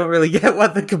 Yeah, I don't really get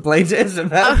what the complaint is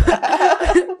about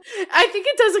that. I think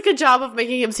it does a good job of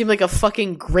making him seem like a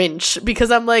fucking Grinch,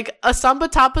 because I'm like, a samba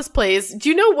tapas place, do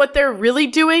you know what they're really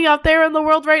doing out there in the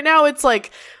world right now? It's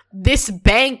like, this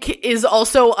bank is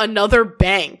also another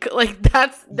bank. Like,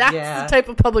 that's the type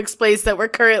of public space that we're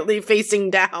currently facing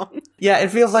down. Yeah, it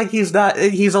feels like he's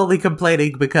only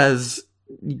complaining because,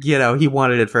 you know, he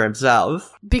wanted it for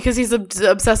himself. Because he's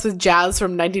obsessed with jazz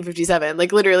from 1957.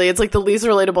 Like, literally, it's like the least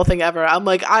relatable thing ever. I'm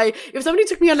like, if somebody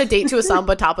took me on a date to a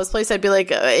samba tapas place, I'd be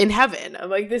like, in heaven. I'm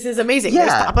like, this is amazing. Yeah.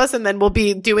 There's tapas, and then we'll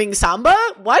be doing samba?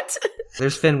 What?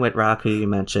 There's Finn Wittrock, who you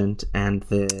mentioned, and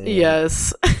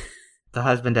Yes. The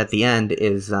husband at the end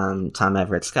is Tom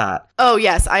Everett Scott. Oh,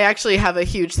 yes. I actually have a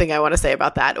huge thing I want to say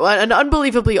about that. An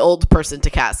unbelievably old person to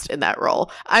cast in that role.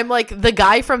 I'm like, the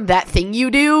guy from That Thing You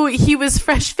Do, he was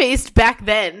fresh-faced back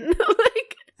then.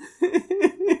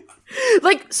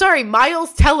 Sorry,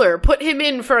 Miles Teller, put him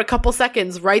in for a couple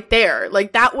seconds right there.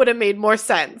 Like, that would have made more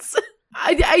sense.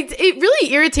 It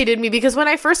really irritated me because when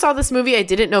I first saw this movie, I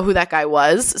didn't know who that guy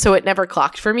was, so it never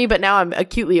clocked for me, but now I'm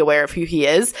acutely aware of who he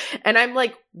is, and I'm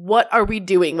like, what are we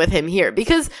doing with him here?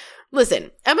 Because,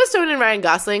 listen, Emma Stone and Ryan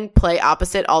Gosling play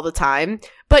opposite all the time,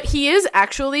 but he is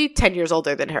actually 10 years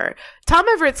older than her. Tom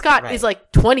Everett Scott is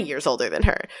like 20 years older than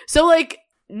her. So, like,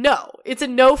 no. It's a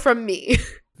no from me.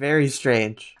 Very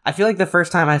strange. I feel like the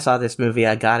first time I saw this movie,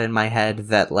 I got in my head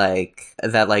that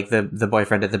the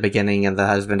boyfriend at the beginning and the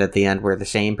husband at the end were the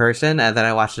same person, and then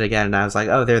I watched it again and I was like,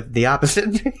 oh, they're the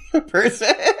opposite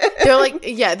person.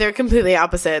 They're completely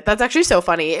opposite. That's actually so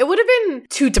funny. It would have been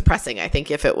too depressing, I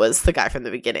think, if it was the guy from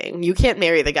the beginning. You can't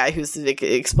marry the guy who's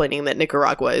explaining that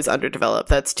Nicaragua is underdeveloped.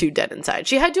 That's too dead inside.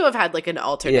 She had to have had like an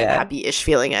alternate happy-ish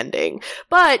feeling ending,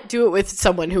 but do it with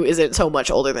someone who isn't so much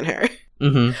older than her.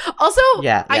 Mm-hmm. Also,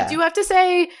 I do have to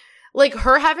say, like,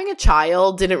 her having a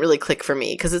child didn't really click for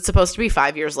me because it's supposed to be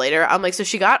 5 years later. I'm like, so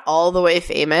she got all the way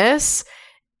famous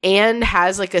and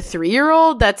has like a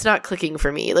 3-year-old? That's not clicking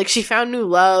for me. Like, she found new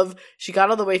love, she got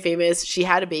all the way famous, she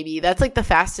had a baby. That's like the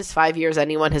fastest 5 years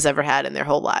anyone has ever had in their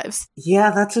whole lives.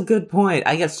 Yeah, that's a good point.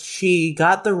 I guess she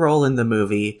got the role in the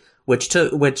movie, which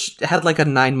had like a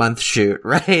 9-month shoot,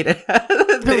 right?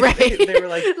 They were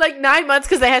like 9 months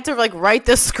because they had to like write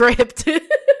the script.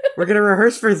 We're gonna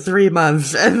rehearse for 3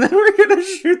 months and then we're gonna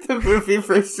shoot the movie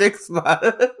for 6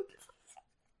 months.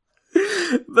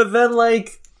 But then,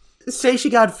 like, say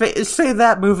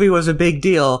that movie was a big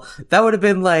deal, that would have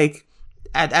been like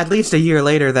at least a year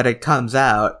later that it comes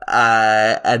out,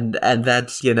 and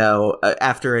that's, you know,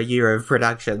 after a year of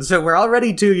production. So we're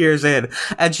already 2 years in,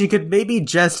 and she could maybe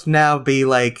just now be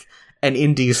like an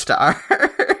indie star.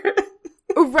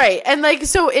 Right. And like,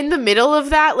 so in the middle of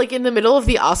that, like in the middle of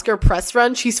the Oscar press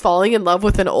run, she's falling in love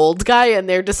with an old guy, and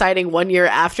they're deciding 1 year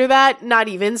after that, not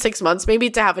even 6 months maybe,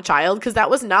 to have a child, because that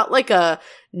was not like a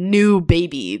new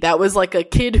baby. That was like a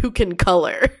kid who can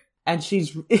color. And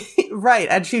she's right,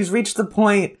 and she's reached the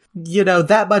point, you know,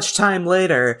 that much time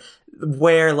later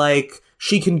where like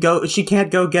she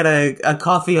can't go get a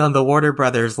coffee on the Warner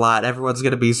Brothers lot. Everyone's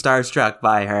going to be starstruck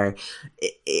by her.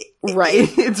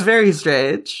 Right. It's very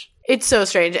strange. It's so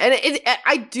strange. And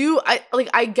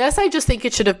I guess I just think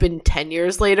it should have been 10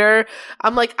 years later.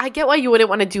 I'm like, I get why you wouldn't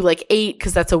want to do like 8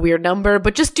 because that's a weird number,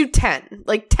 but just do 10.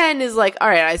 Like 10 is like, all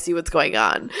right, I see what's going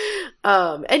on.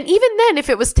 And even then, if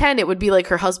it was 10, it would be like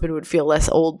her husband would feel less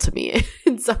old to me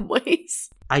in some ways.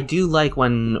 I do like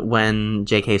when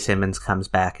J.K. Simmons comes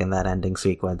back in that ending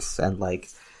sequence and, like,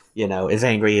 you know, is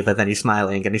angry, but then he's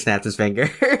smiling and he snaps his finger.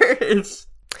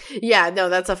 Yeah, no,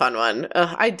 that's a fun one.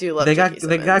 I do love they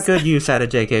got good use out of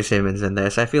J.K. Simmons in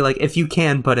this. I feel like if you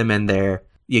can put him in there,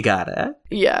 you gotta.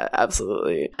 Yeah,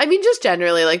 absolutely. I mean, just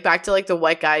generally, like, back to, like, the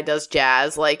white guy does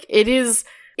jazz. Like, it is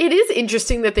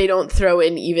interesting that they don't throw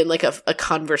in even, like, a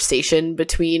conversation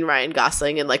between Ryan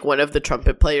Gosling and, like, one of the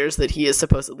trumpet players that he is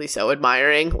supposedly so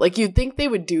admiring. Like, you'd think they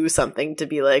would do something to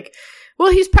be like,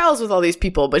 well, he's pals with all these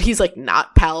people, but he's, like,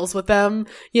 not pals with them,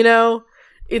 you know?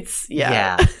 It's,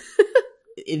 yeah.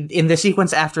 In the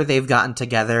sequence after they've gotten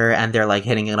together and they're like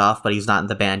hitting it off, but he's not in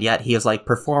the band yet, he is like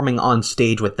performing on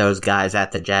stage with those guys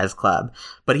at the jazz club,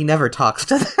 but he never talks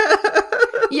to them.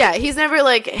 Yeah, he's never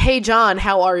like, hey John,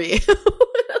 how are you?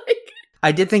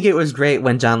 I did think it was great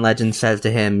when John Legend says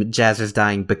to him, jazz is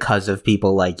dying because of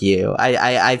people like you.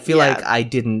 I feel like I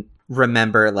didn't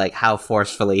remember like how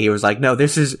forcefully he was like, no,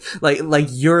 this is like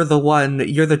you're the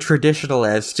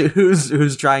traditionalist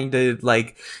who's trying to,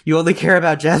 like, you only care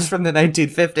about jazz from the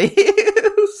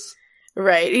 1950s.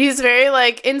 Right. He's very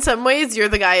like, in some ways you're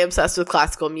the guy obsessed with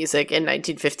classical music in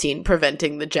 1915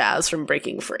 preventing the jazz from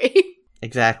breaking free.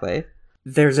 Exactly.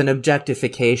 There's an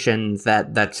objectification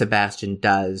that Sebastian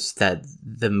does that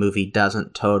the movie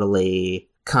doesn't totally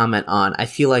comment on. I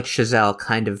feel like Chazelle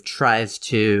kind of tries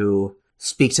to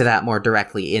speak to that more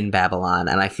directly in Babylon,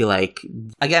 and I feel like,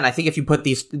 again, I think if you put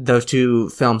those two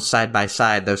films side by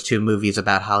side, those two movies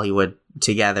about Hollywood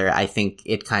together, I think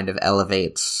it kind of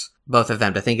elevates both of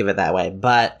them to think of it that way.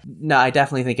 But no, I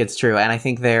definitely think it's true, and I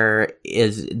think there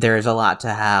is a lot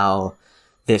to how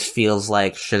this feels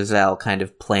like Chazelle kind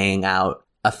of playing out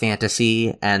a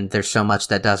fantasy, and there's so much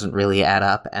that doesn't really add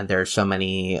up, and there's so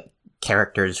many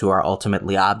characters who are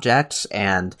ultimately objects,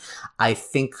 and I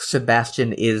think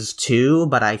Sebastian is too,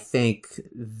 but I think,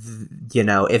 you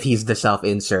know, if he's the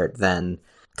self-insert, then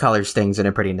colors things in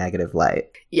a pretty negative light.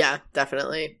 Yeah,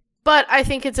 definitely. But I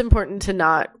think it's important to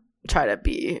not try to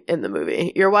be in the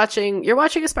movie. You're watching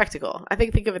a spectacle. I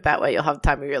think of it that way, you'll have the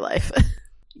time of your life.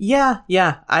 Yeah.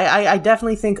 I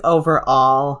definitely think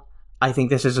overall, I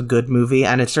think this is a good movie,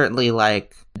 and it's certainly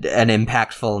like an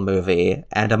impactful movie,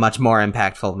 and a much more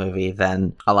impactful movie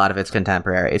than a lot of its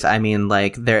contemporaries. I mean,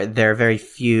 like, there are very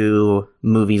few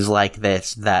movies like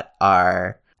this that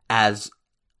are as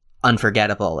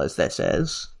unforgettable as this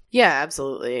is. Yeah,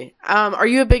 absolutely. Are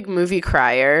you a big movie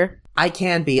crier? I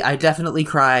can be. I definitely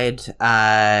cried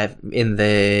in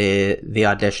the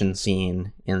audition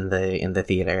scene in the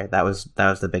theater. That was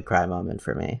the big cry moment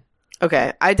for me.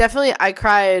 Okay. I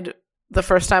cried the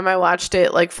first time I watched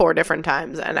it like 4 different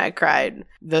times, and I cried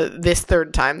this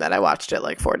third time that I watched it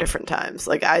like 4 different times.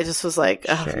 Like, I just was like,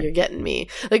 oh, sure. You're getting me.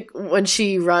 Like, when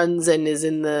she runs and is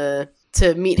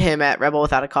to meet him at Rebel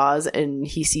Without a Cause, and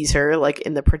he sees her like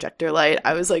in the projector light,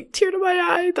 I was like, tear to my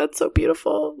eye. That's so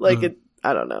beautiful. Like,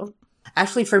 I don't know.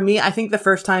 Actually, for me, I think the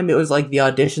first time it was like the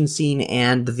audition scene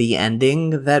and the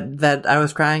ending that I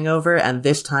was crying over, and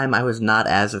this time I was not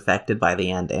as affected by the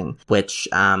ending, which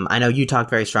I know you talked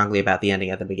very strongly about the ending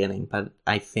at the beginning, but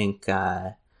I think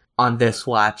on this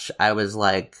watch I was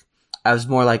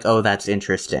more like, oh, that's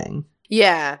interesting.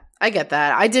 Yeah, I get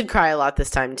that. I did cry a lot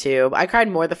this time too. I cried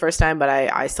more the first time, but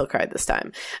I still cried this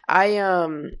time.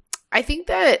 I think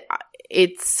that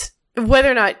it's,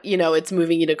 whether or not, you know, it's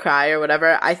moving you to cry or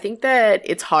whatever, I think that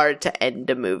it's hard to end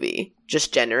a movie,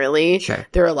 just generally. Sure.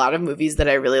 There are a lot of movies that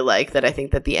I really like that I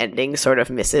think that the ending sort of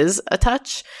misses a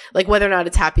touch. Like, whether or not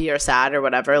it's happy or sad or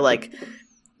whatever, like,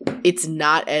 it's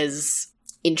not as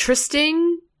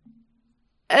interesting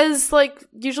as, like,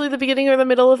 usually the beginning or the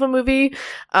middle of a movie.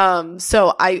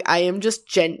 So I am just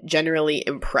generally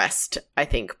impressed, I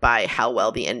think, by how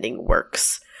well the ending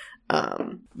works.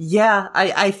 Yeah,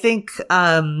 I think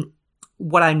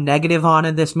what I'm negative on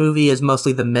in this movie is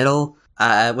mostly the middle,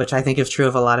 which I think is true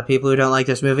of a lot of people who don't like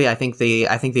this movie. I think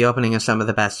the opening is some of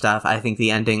the best stuff. I think the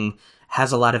ending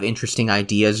has a lot of interesting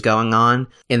ideas going on.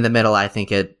 In the middle, I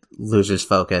think it loses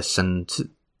focus and,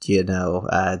 you know,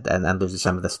 and loses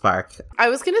some of the spark. I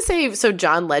was gonna say, so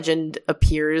John Legend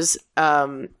appears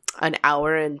an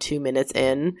hour and 2 minutes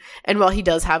in, and while he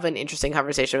does have an interesting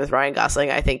conversation with Ryan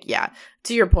Gosling, I think, yeah,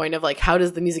 to your point of like, how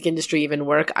does the music industry even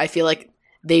work, I feel like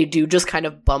they do just kind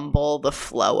of bumble the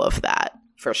flow of that,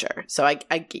 for sure. So I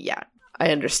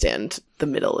understand the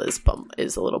middle is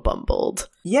a little bumbled.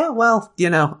 Yeah, well, you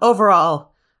know,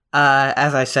 overall,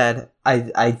 as I said,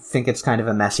 I think it's kind of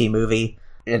a messy movie.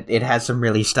 It has some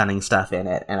really stunning stuff in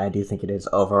it, and I do think it is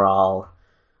overall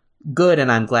good,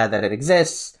 and I'm glad that it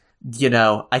exists. You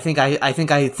know, I think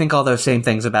all those same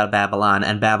things about Babylon,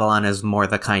 and Babylon is more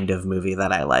the kind of movie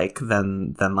that I like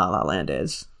than La La Land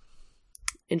is.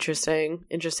 Interesting.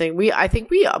 I think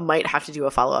we might have to do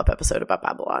a follow-up episode about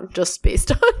Babylon, just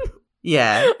based on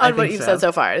on what you've said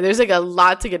so far. There's like a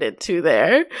lot to get into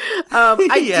there.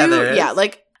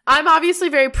 Like, I'm obviously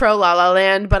very pro La La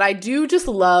Land, but I do just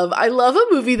love a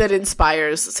movie that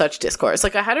inspires such discourse.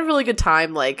 Like, I had a really good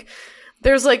time. Like,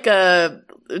 there's like a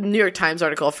New York Times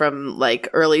article from like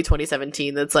early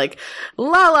 2017 that's like,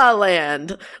 La La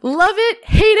Land, love it,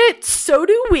 hate it, so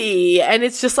do we. And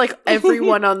it's just like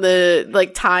everyone on the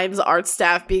like Times art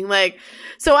staff being like,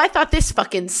 so I thought this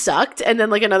fucking sucked. And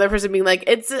then like another person being like,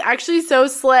 it's actually so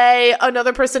slay.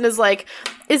 Another person is like,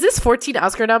 is this 14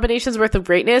 Oscar nominations worth of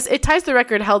greatness? It ties the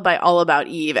record held by All About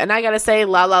Eve. And I gotta say,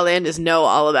 La La Land is no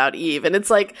All About Eve. And it's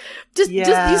like, just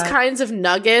these kinds of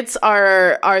nuggets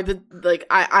are the, like,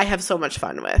 I have so much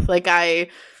fun with. Like, I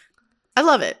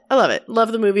love it.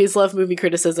 Love the movies, love movie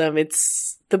criticism.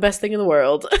 It's the best thing in the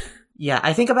world. Yeah,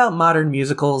 I think about modern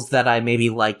musicals that I maybe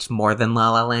liked more than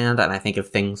La La Land, and I think of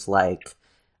things like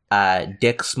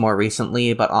Dix more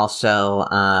recently, but also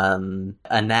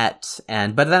Annette,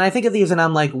 but then I think of these and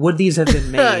I'm like, would these have been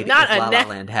made if La La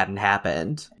Land hadn't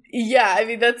happened? Yeah, I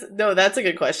mean, that's a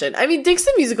good question. I mean, Dix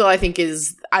the Musical, I think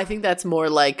that's more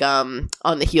like on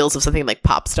the heels of something like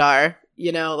Popstar,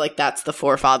 you know, like that's the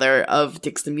forefather of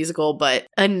Dix the Musical. But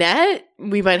Annette,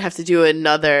 we might have to do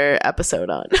another episode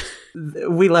on.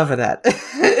 We love Annette.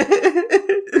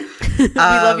 We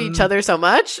love each other so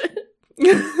much.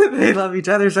 They love each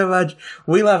other so much.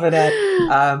 We love Annette,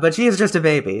 but she is just a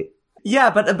baby.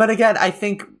 Yeah, but again, I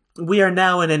think we are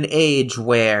now in an age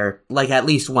where, like, at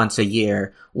least once a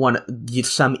year,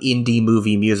 some indie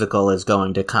movie musical is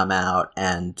going to come out,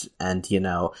 and you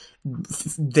know,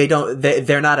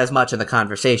 they're not as much in the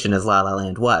conversation as La La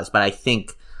Land was, but I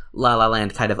think La La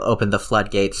Land kind of opened the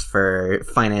floodgates for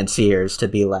financiers to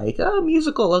be like, oh,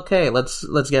 musical, okay,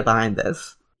 let's get behind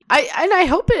this. I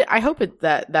hope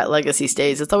that legacy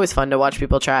stays. It's always fun to watch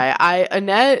people try.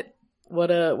 Annette,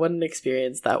 what an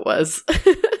experience that was.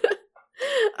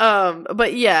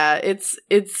 But yeah, it's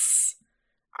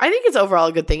I think it's overall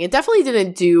a good thing. It definitely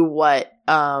didn't do what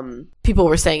people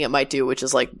were saying it might do, which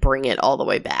is like bring it all the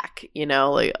way back, you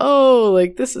know, like, oh,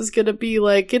 like this is gonna be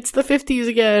like it's the 50s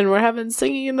again, we're having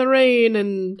Singing in the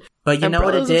Rain but you know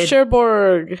what it did?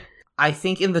 Cherbourg. I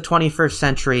think in the 21st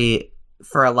century,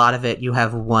 for a lot of it, you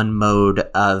have one mode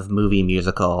of movie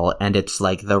musical, and it's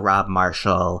like the Rob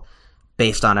Marshall,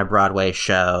 based on a Broadway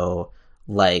show,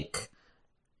 like,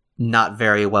 not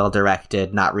very well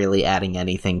directed, not really adding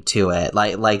anything to it.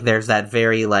 Like there's that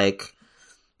very, like,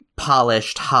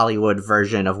 polished Hollywood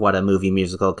version of what a movie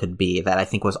musical could be that I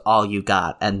think was all you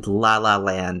got. And La La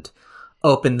Land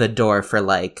opened the door for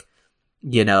like,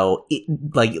 you know,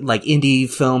 like indie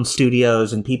film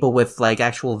studios and people with like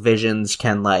actual visions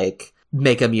can like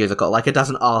make a musical. Like, it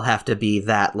doesn't all have to be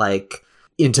that like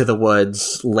into the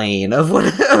woods lane of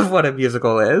what a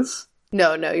musical is.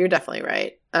 No, you're definitely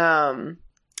right.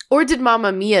 Or did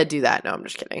Mamma Mia do that? No, I'm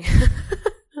just kidding.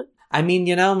 I mean,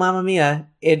 you know, Mamma Mia,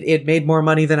 it made more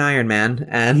money than Iron Man,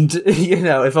 and, you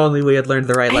know, if only we had learned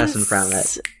the right lesson from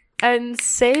it. And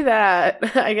say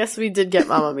that, I guess we did get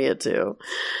Mamma Mia too.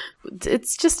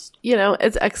 It's just, you know,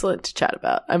 it's excellent to chat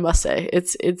about, I must say.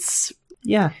 It's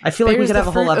yeah, I feel like we could have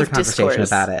a whole other conversation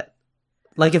about it.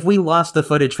 Like, if we lost the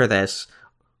footage for this,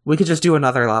 we could just do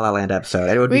another La La Land episode.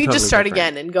 It would be totally could just start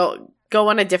different. again and go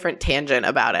on a different tangent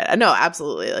about it. No,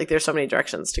 absolutely. Like, there's so many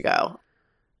directions to go.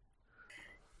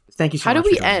 Thank you so much. How do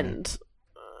we end?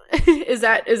 Is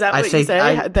that what you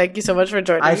say? Thank you so much for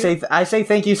joining me. I say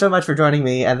thank you so much for joining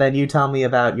me, and then you tell me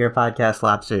about your podcast,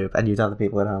 Flop Soup, and you tell the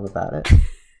people at home about it.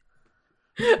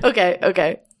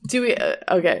 Okay. Do we?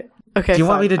 Okay. Do you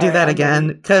want me to do that again?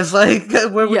 Because like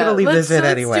we're gonna leave this in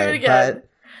anyway. Do it again.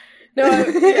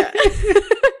 Yeah.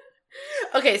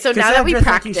 Okay, so Cassandra, now that we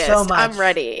practiced, I'm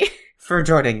ready. For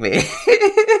joining me.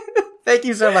 Thank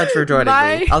you so much for joining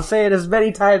me. I'll say it as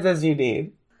many times as you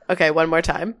need. Okay, one more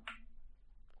time.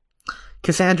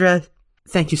 Cassandra,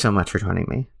 thank you so much for joining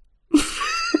me.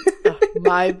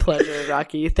 My pleasure,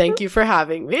 Rocky. Thank you for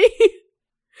having me.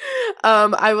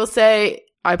 I will say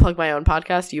I plug my own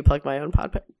podcast. You plug my own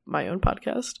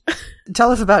podcast.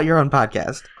 Tell us about your own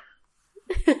podcast.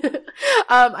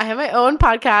 I have my own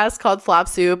podcast called Flop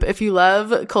Soup. If you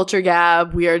love Culture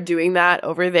Gab, we are doing that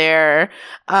over there.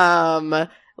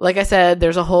 Like I said,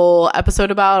 there's a whole episode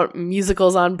about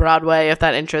musicals on Broadway, if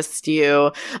that interests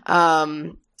you.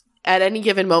 At any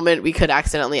given moment, we could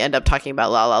accidentally end up talking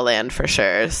about La La Land for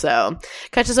sure. So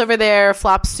catch us over there.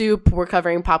 Flop Soup. We're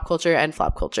covering pop culture and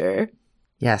flop culture.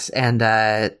 Yes, and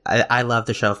I love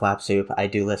the show Flop Soup. I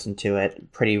do listen to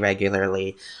it pretty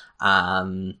regularly.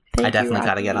 I definitely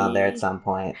got to get on there at some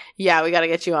point. Yeah, we got to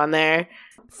get you on there.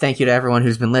 Thank you to everyone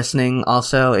who's been listening.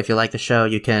 Also, if you like the show,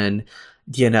 you can,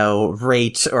 you know,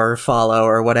 rate or follow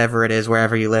or whatever it is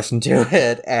wherever you listen to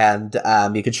it, and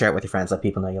you can share it with your friends, let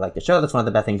people know you like the show. That's one of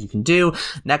the best things you can do.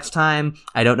 Next time,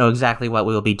 I don't know exactly what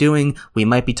we will be doing. We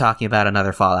might be talking about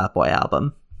another Fall Out Boy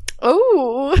album.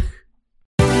 Oh.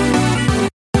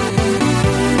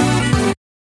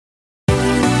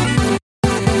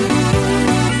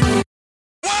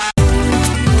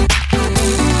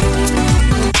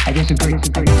 I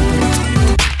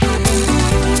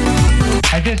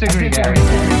disagree, Gary.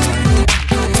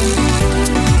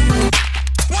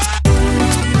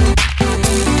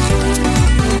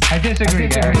 I disagree,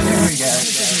 Gary.